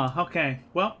trip, huh? Okay,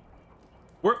 well,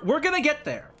 we're gonna get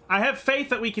there. I have faith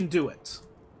that we can do it.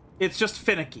 It's just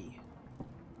finicky.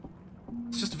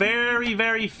 It's just very,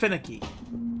 very finicky.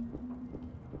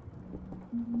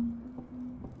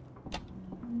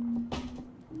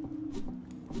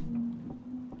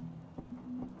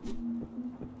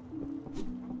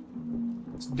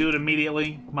 Let's do it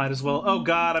immediately. Might as well. Oh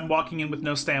god, I'm walking in with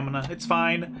no stamina. It's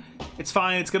fine. It's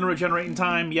fine. It's gonna regenerate in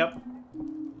time. Yep.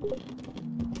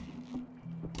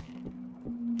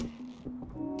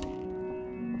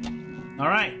 All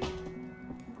right.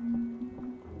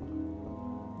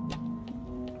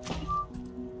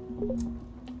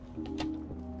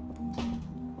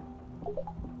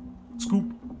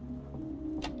 Scoop.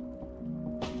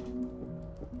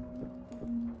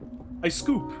 I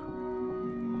scoop.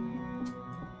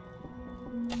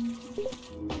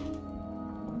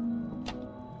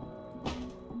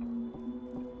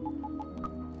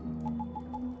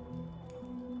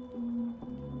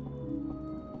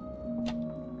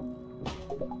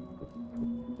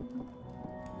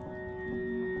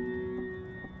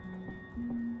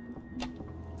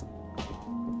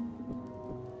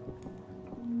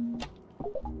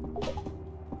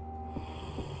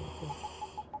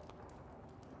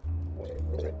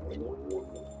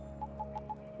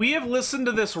 We have listened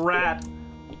to this rat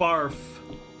barf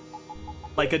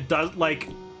like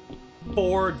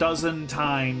 4 dozen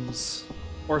times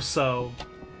or so.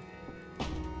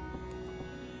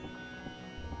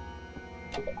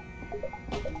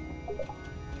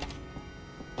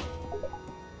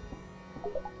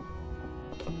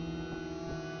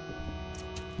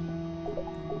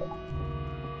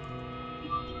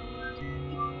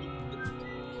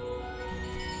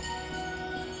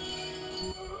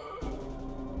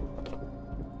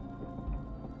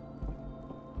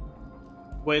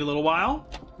 Wait a little while.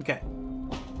 Okay.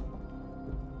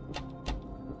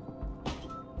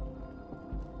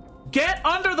 Get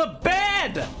under the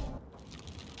bed!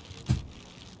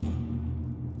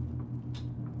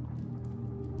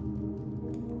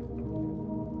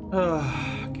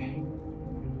 Okay.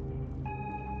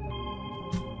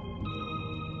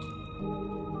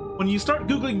 When you start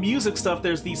Googling music stuff,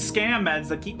 there's these scam ads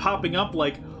that keep popping up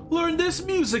like, learn this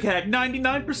music hack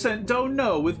 99% don't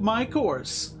know with my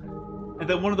course. And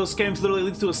then one of those scams literally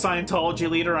leads to a Scientology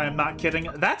leader. I am not kidding.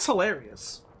 That's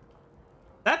hilarious.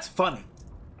 That's funny.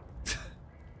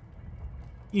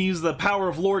 You use the power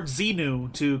of Lord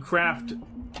Xenu to craft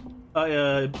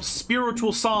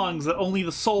spiritual songs that only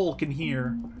the soul can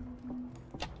hear.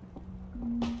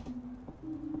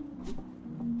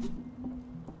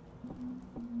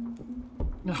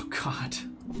 Oh, God.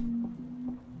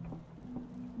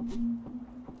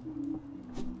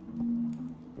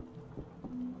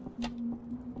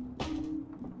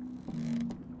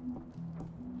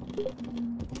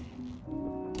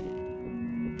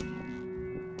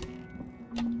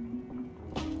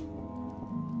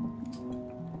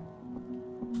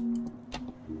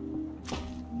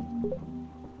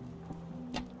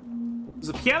 There's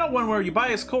a piano one where you buy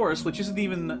his course, which isn't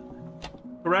even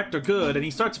correct or good, and he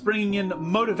starts bringing in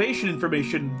motivation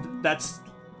information. That's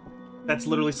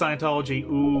literally Scientology.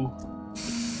 Ooh.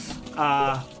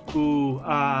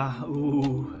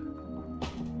 Ooh.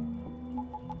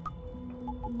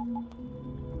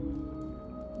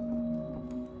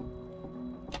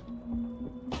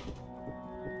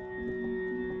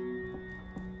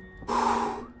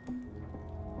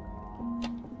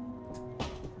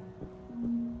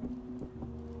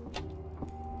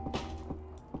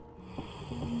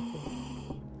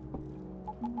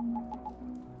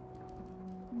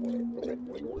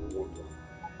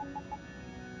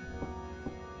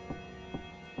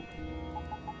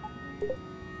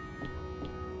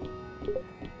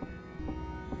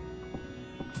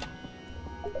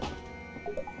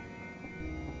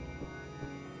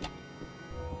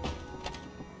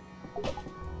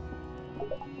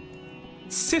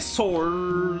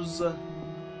 scissors.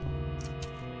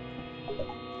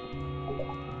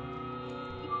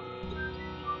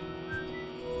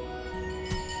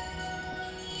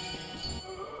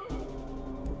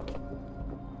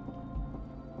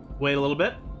 Wait a little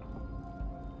bit.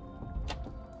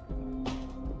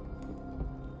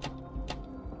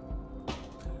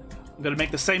 I'm gonna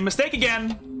make the same mistake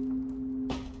again.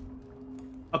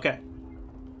 Okay.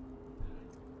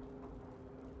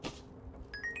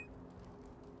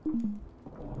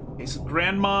 Okay, so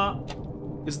Grandma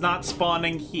is not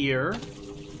spawning here.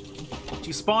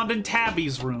 She spawned in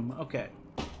Tabby's room. Okay.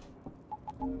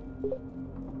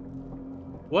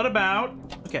 What about...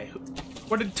 Okay,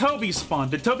 where did Toby spawn?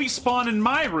 Did Toby spawn in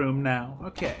my room now?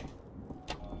 Okay.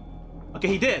 Okay,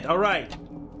 he did. All right.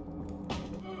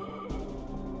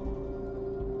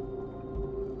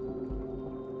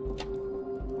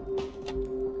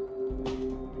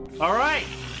 All right.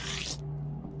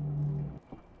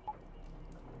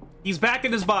 He's back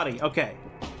in his body. Okay.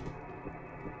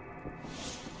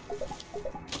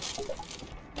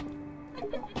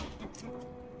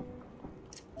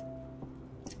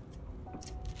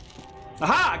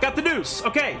 Aha! I got the noose.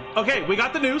 Okay. Okay, we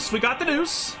got the noose. We got the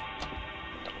noose.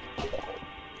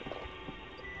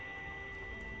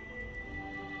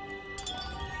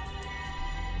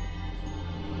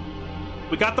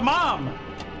 We got the mom.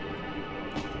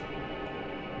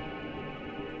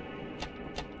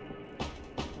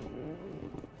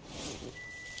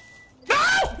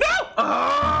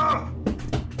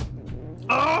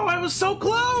 Oh, I was so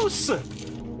close!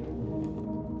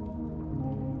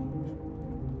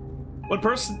 What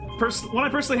I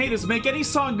personally hate is make any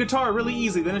song guitar really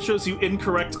easy, then it shows you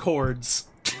incorrect chords.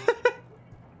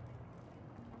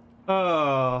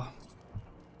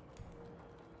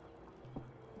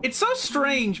 It's so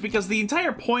strange because the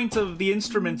entire point of the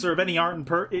instruments or of any art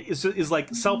is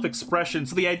like self-expression.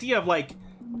 So the idea of like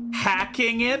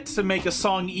hacking it to make a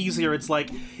song easier, it's like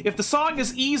if the song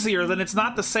is easier, then it's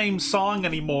not the same song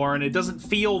anymore, and it doesn't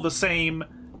feel the same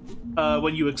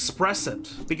when you express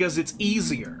it because it's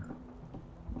easier.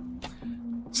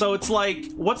 So it's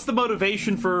like, what's the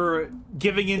motivation for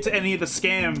giving into any of the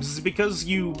scams? Is it because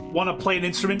you want to play an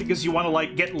instrument because you want to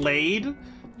like get laid?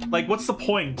 Like, what's the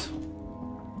point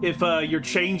if you're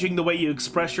changing the way you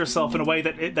express yourself in a way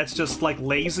that's just like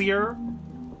lazier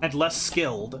and less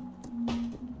skilled?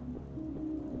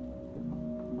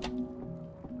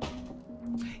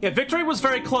 Yeah, victory was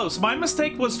very close. My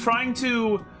mistake was trying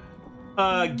to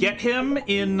get him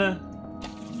in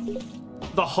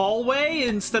the hallway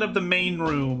instead of the main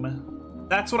room.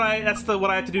 That's what I have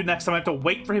to do next time. I have to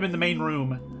wait for him in the main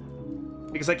room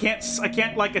because I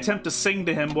can't like attempt to sing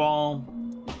to him while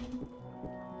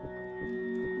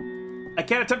I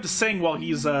can't attempt to sing while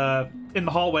he's in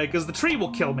the hallway because the tree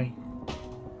will kill me.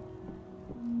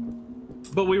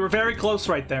 But we were very close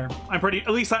right there. At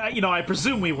least I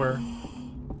presume we were.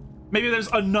 Maybe there's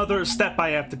another step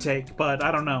I have to take, but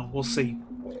I don't know. We'll see.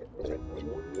 Okay.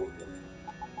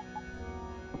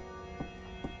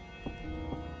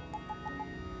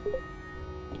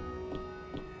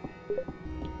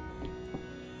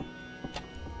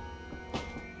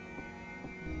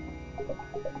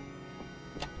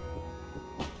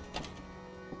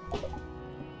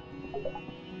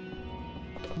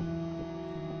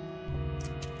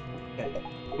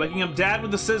 Waking up Dad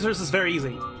with the scissors is very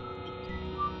easy.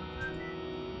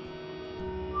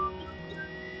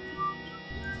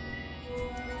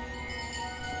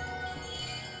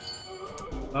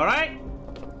 All right.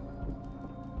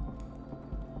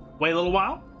 Wait a little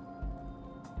while.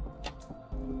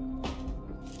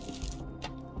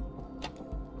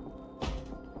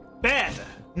 Bed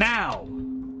now.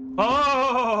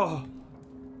 Oh.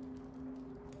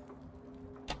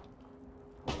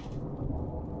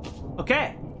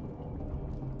 Okay.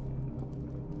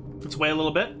 Let's wait a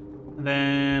little bit, and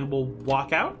then we'll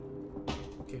walk out.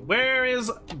 Okay, where is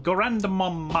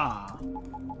Grandmama?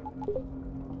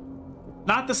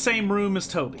 Not the same room as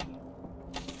Toby.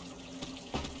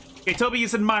 Okay, Toby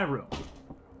is in my room.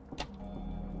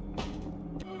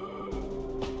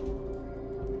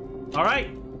 All right.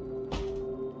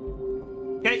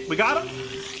 Okay, we got him.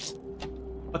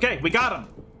 Okay, we got him.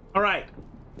 All right.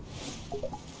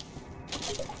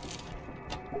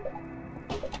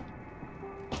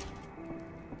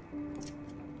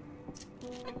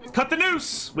 Cut the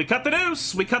noose. We cut the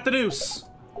noose. We cut the noose.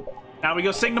 Now we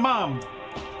go sing to Mom.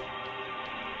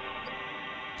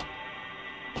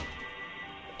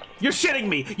 You're shitting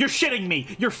me! You're shitting me!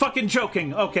 You're fucking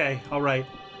joking! Okay, alright.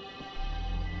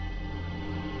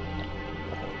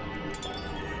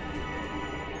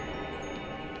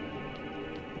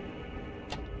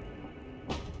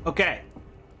 Okay.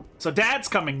 So Dad's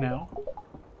coming now.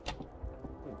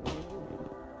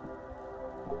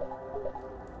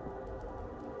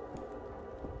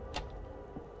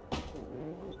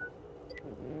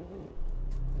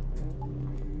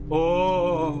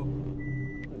 Oh.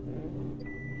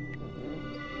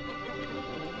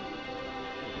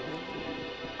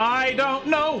 I don't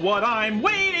know what I'm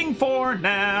waiting for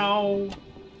now.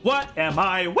 What am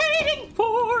I waiting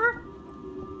for?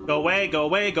 Go away, go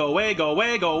away, go away, go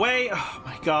away, go away. Oh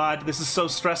my god, this is so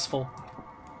stressful.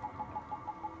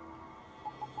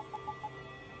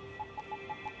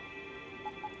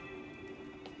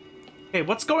 Hey,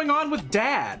 what's going on with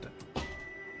Dad?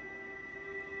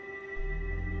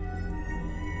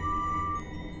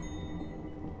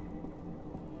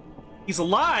 He's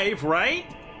alive, right?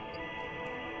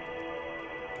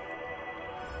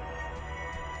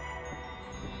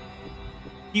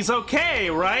 He's okay,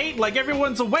 right? Like,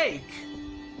 everyone's awake.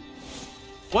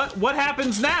 What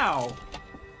happens now?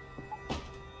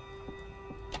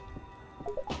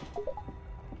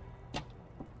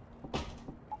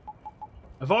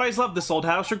 I've always loved this old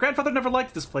house. Your grandfather never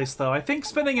liked this place, though. I think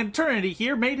spending an eternity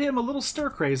here made him a little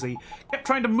stir-crazy. Kept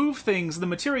trying to move things in the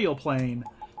material plane.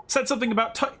 Said something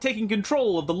about taking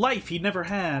control of the life he never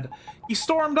had. He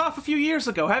stormed off a few years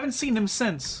ago. Haven't seen him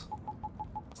since.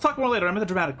 Let's talk more later. I'm at the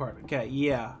dramatic part. Okay,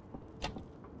 yeah.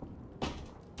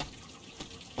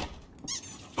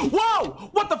 Whoa!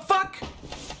 What the fuck?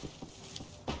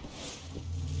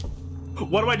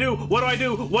 What do I do? What do I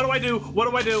do? What do I do? What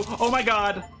do I do? Oh my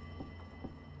god.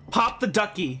 Pop the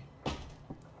ducky.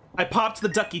 I popped the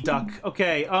ducky duck.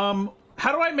 Okay,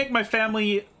 how do I make my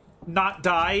family not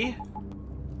die?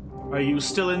 Are you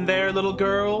still in there, little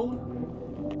girl?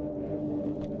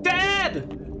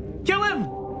 Dad! Kill him!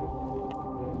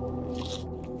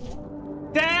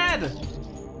 Dad!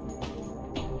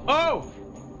 Oh!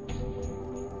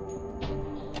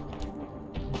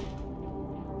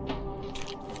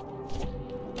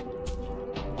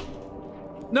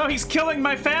 No, he's killing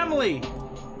my family!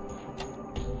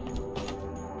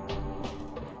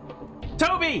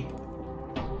 Toby!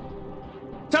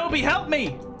 Toby, help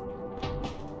me!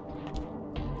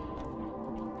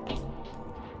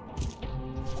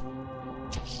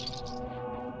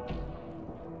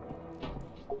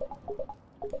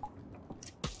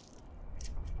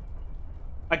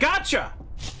 I gotcha!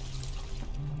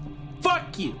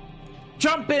 Fuck you!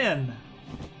 Jump in!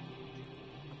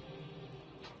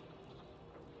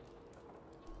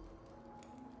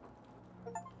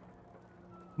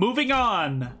 Moving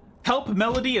on! Help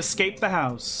Melody escape the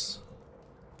house.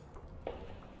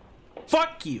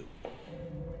 Fuck you!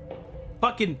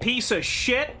 Fucking piece of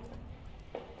shit!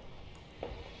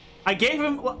 I gave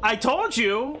him... I told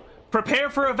you! Prepare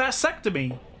for a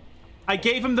vasectomy. I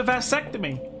gave him the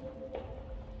vasectomy.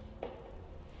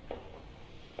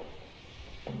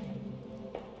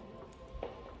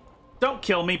 Don't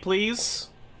kill me, please.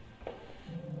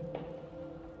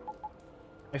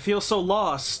 I feel so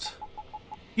lost.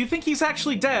 You think he's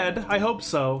actually dead? I hope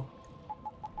so.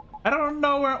 I don't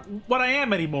know what I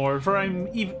am anymore,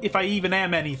 if I even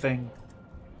am anything.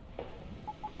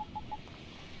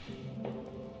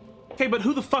 Okay, but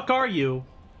who the fuck are you?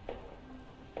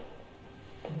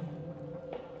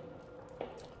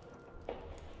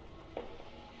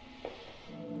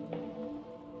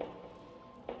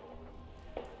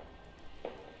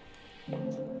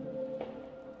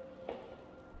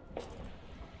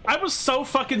 I was so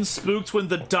fucking spooked when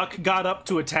the duck got up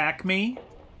to attack me.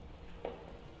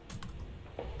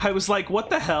 I was like, what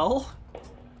the hell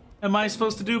am I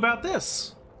supposed to do about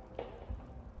this?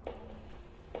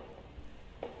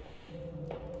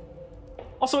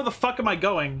 Also, where the fuck am I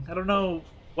going? I don't know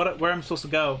where I'm supposed to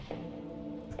go.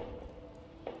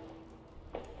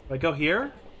 Do I go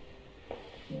here?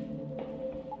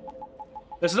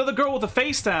 There's another girl with a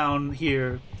face down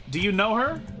here. Do you know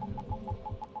her?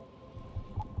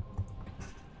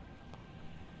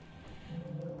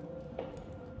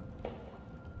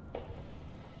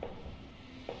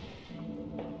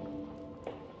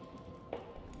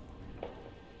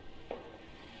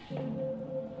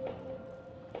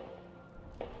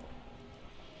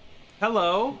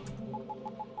 Hello.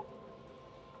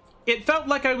 It felt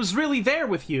like I was really there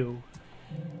with you.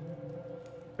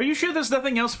 Are you sure there's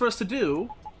nothing else for us to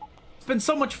do? It's been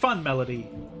so much fun, Melody.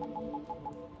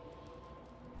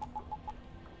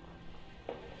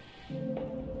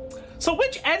 So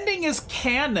which ending is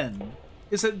canon?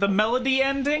 Is it the Melody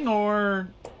ending, or...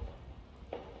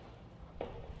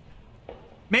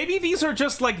 Maybe these are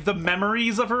just, like, the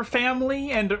memories of her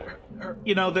family, and,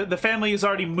 you know, the family has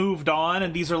already moved on,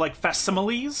 and these are, like,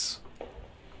 facsimiles?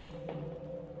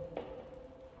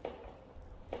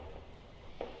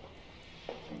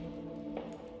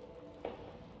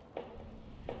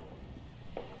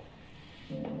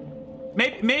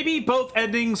 Maybe both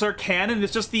endings are canon.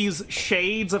 It's just these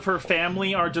shades of her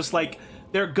family are just like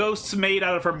they're ghosts made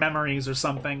out of her memories or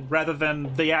something, rather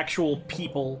than the actual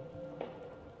people.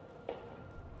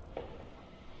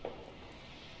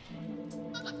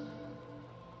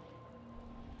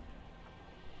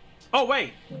 Oh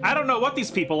wait, I don't know what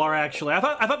these people are actually. I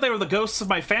thought they were the ghosts of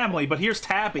my family, but here's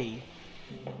Tabby.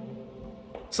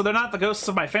 So they're not the ghosts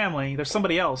of my family. They're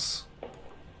somebody else.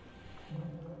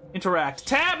 Interact.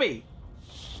 Tabby!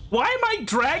 Why am I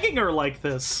dragging her like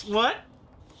this? What?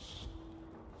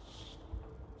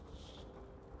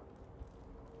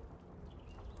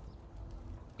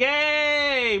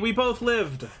 Yay! We both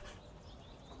lived.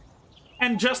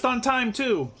 And just on time,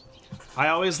 too. I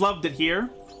always loved it here.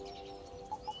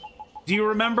 Do you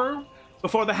remember?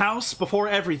 Before the house, before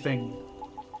everything.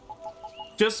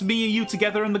 Just me and you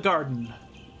together in the garden.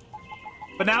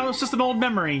 But now it's just an old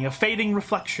memory, a fading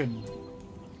reflection.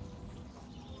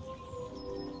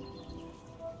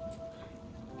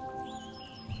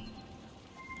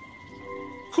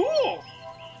 Cool!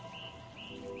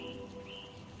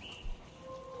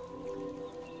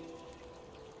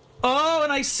 Oh,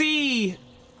 and I see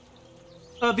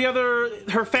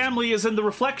her family is in the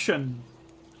reflection.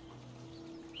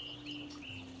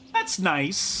 That's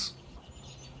nice.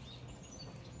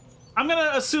 I'm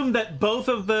gonna assume that both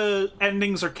of the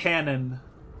endings are canon.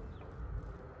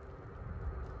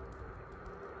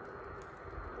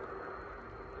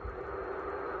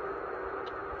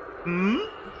 Hmm?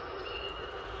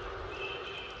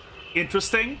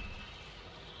 Interesting.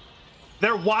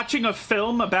 They're watching a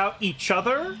film about each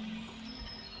other?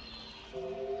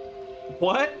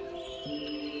 What?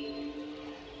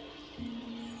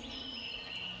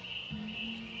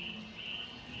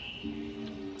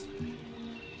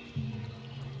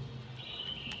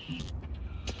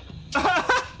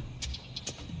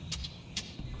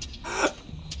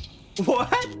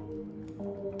 What?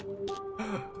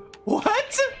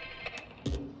 What?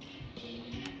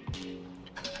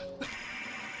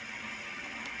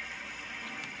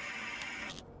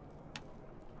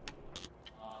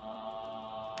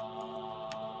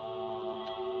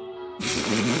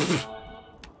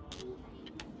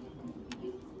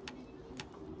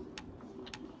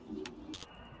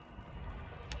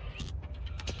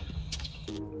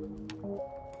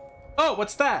 Oh,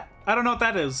 what's that? I don't know what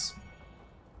that is.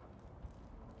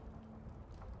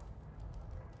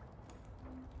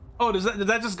 Oh, did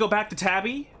that just go back to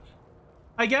Tabby?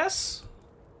 I guess?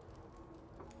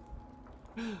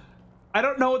 I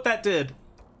don't know what that did.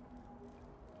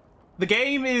 The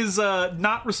game is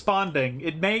not responding.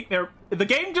 The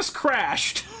game just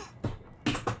crashed.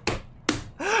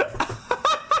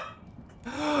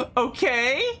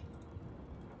 Okay.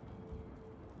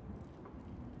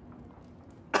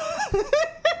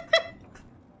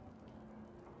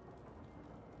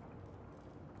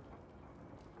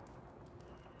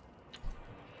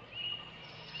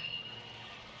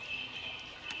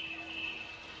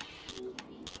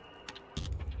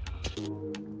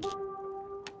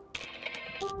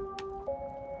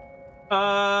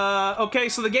 Okay,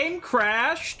 so the game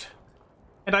crashed,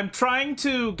 and I'm trying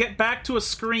to get back to a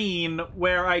screen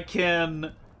where I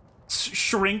can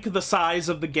shrink the size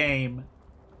of the game.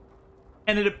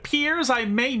 And it appears I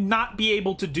may not be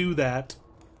able to do that.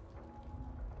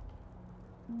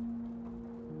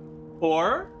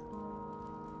 Or?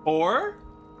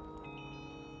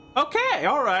 Okay,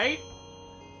 alright.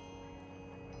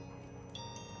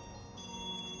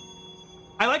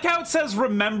 I like how it says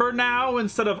remember now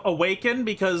instead of awaken,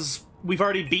 because we've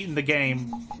already beaten the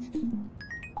game.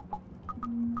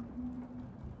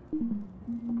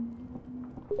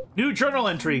 New journal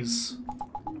entries.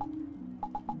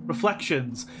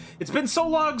 Reflections. It's been so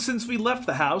long since we left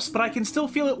the house, but I can still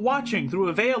feel it watching through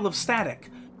a veil of static.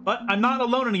 But I'm not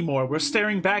alone anymore. We're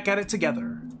staring back at it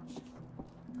together.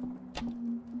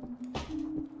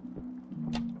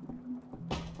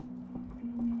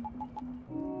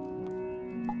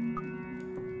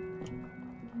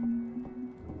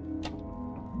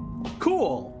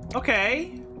 Cool.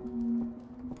 Okay.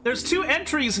 There's 2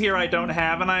 entries here I don't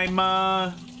have, and I'm,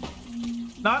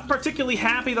 not particularly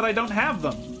happy that I don't have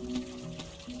them.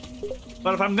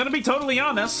 But if I'm gonna be totally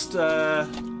honest,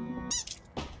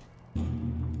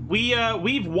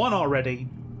 we've won already.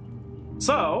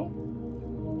 So...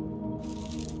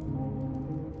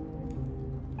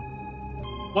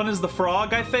 one is the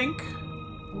frog, I think?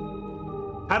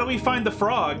 How do we find the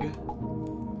frog?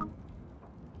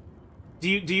 Do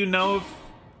you know if...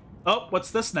 oh, what's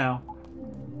this now?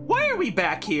 Why are we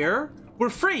back here?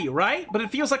 We're free, right? But it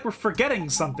feels like we're forgetting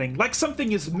something. Like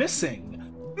something is missing.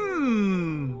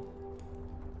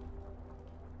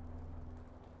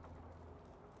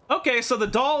 Okay, so the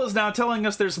doll is now telling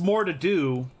us there's more to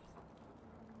do.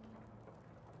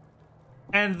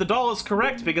 And the doll is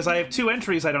correct, because I have 2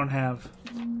 entries I don't have.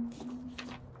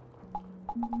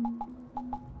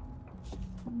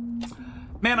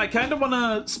 Man, I kind of want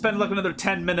to spend like another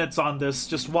 10 minutes on this,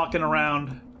 just walking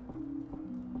around.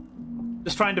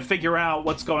 Just trying to figure out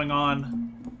what's going on.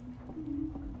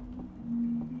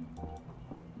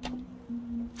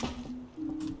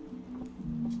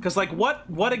 Because, like,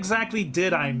 what exactly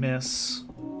did I miss?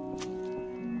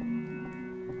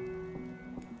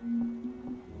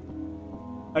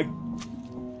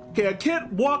 Okay, I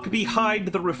can't walk behind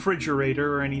the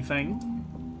refrigerator or anything.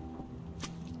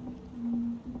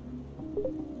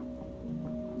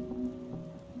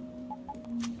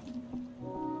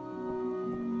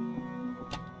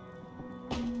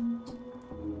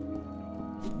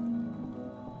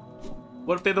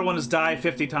 What if the other one is die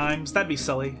 50 times? That'd be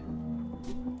silly.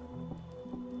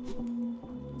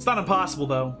 It's not impossible,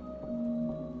 though.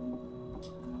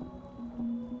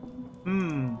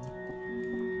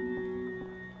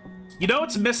 You know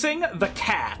what's missing? The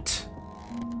cat.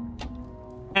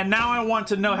 And now I want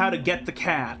to know how to get the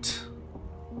cat.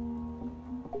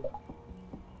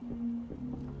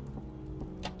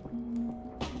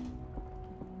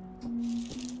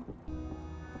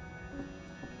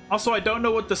 Also, I don't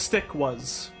know what the stick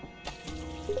was.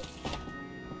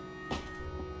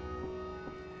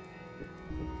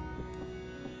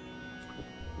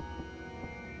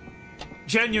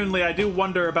 Genuinely, I do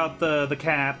wonder about the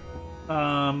cat.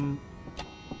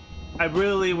 I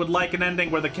really would like an ending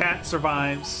where the cat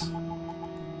survives.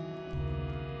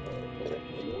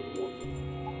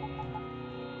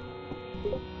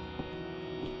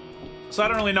 So I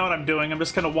don't really know what I'm doing. I'm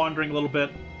just kind of wandering a little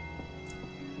bit.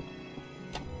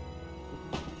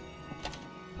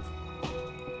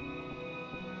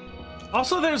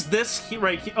 Also, there's this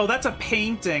right here. Oh, that's a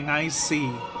painting. I see.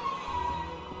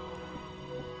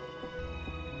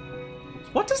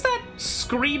 What does that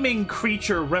screaming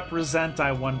creature represent,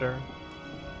 I wonder?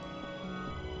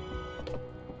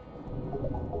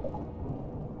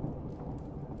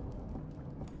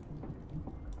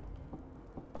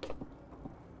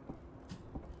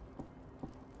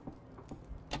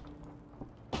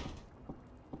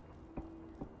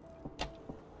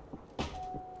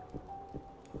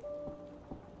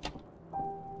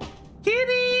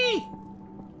 Kitty!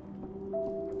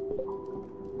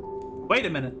 Wait a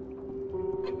minute.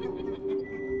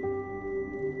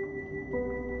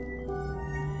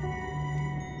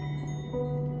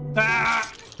 Ah!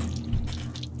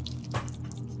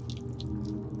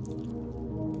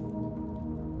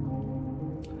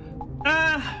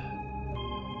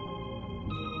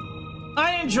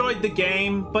 I enjoyed the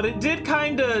game, but it did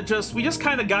kind of just... We just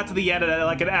kind of got to the end at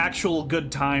like an actual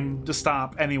good time to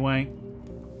stop anyway.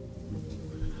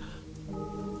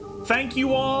 Thank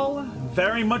you all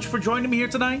very much for joining me here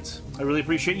tonight. I really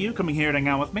appreciate you coming here to hang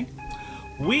out with me.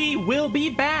 We will be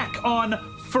back on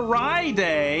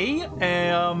Friday,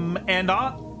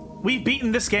 we've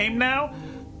beaten this game now.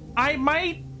 I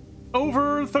might,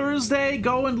 over Thursday,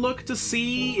 go and look to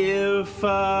see if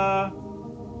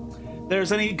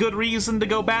there's any good reason to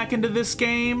go back into this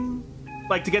game,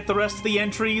 like to get the rest of the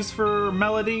entries for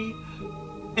Melody.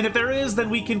 And if there is, then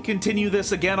we can continue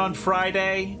this again on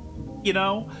Friday, you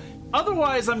know?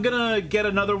 Otherwise, I'm gonna get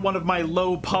another one of my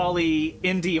low-poly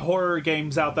indie horror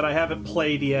games out that I haven't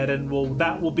played yet, and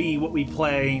that will be what we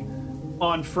play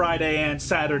on Friday and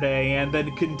Saturday, and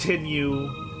then continue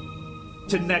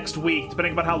to next week,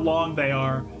 depending on how long they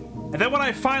are. And then when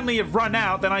I finally have run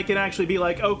out, then I can actually be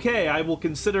like, okay, I will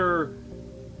consider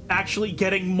actually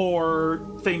getting more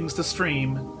things to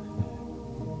stream.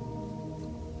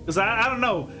 Because I don't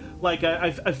know. Like, I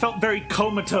felt very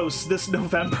comatose this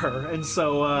November, and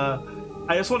so,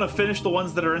 I just want to finish the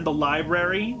ones that are in the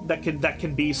library that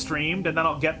can be streamed, and then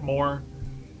I'll get more,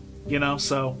 you know,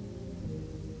 so.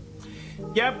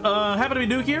 Yep, happy to be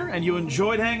new here, and you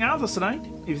enjoyed hanging out with us tonight.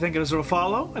 If you think it deserves a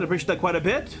follow, I'd appreciate that quite a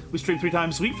bit. We stream 3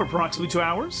 times a week for approximately 2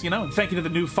 hours, you know, and thank you to the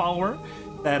new follower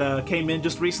that came in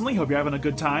just recently. Hope you're having a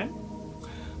good time.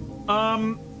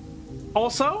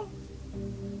 Also,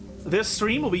 this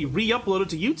stream will be re-uploaded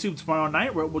to YouTube tomorrow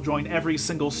night, where it will join every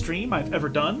single stream I've ever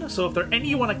done. So if there are any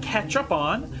you want to catch up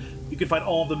on, you can find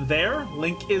all of them there.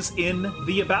 Link is in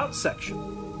the About section.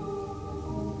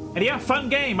 And yeah, fun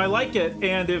game. I like it.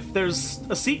 And if there's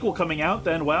a sequel coming out,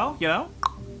 then, well, you know,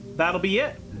 that'll be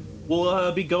it.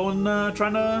 We'll be going,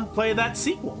 trying to play that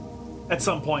sequel at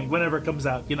some point, whenever it comes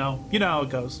out, you know. You know how it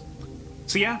goes.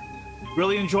 So yeah,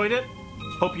 really enjoyed it.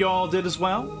 Hope you all did as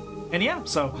well. And yeah,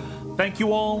 so... Thank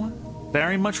you all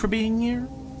very much for being here.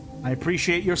 I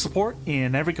appreciate your support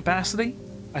in every capacity.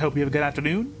 I hope you have a good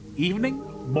afternoon, evening,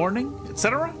 morning,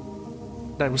 etc.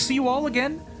 I will see you all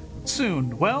again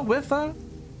soon. Well, with,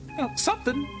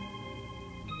 something.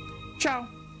 Ciao.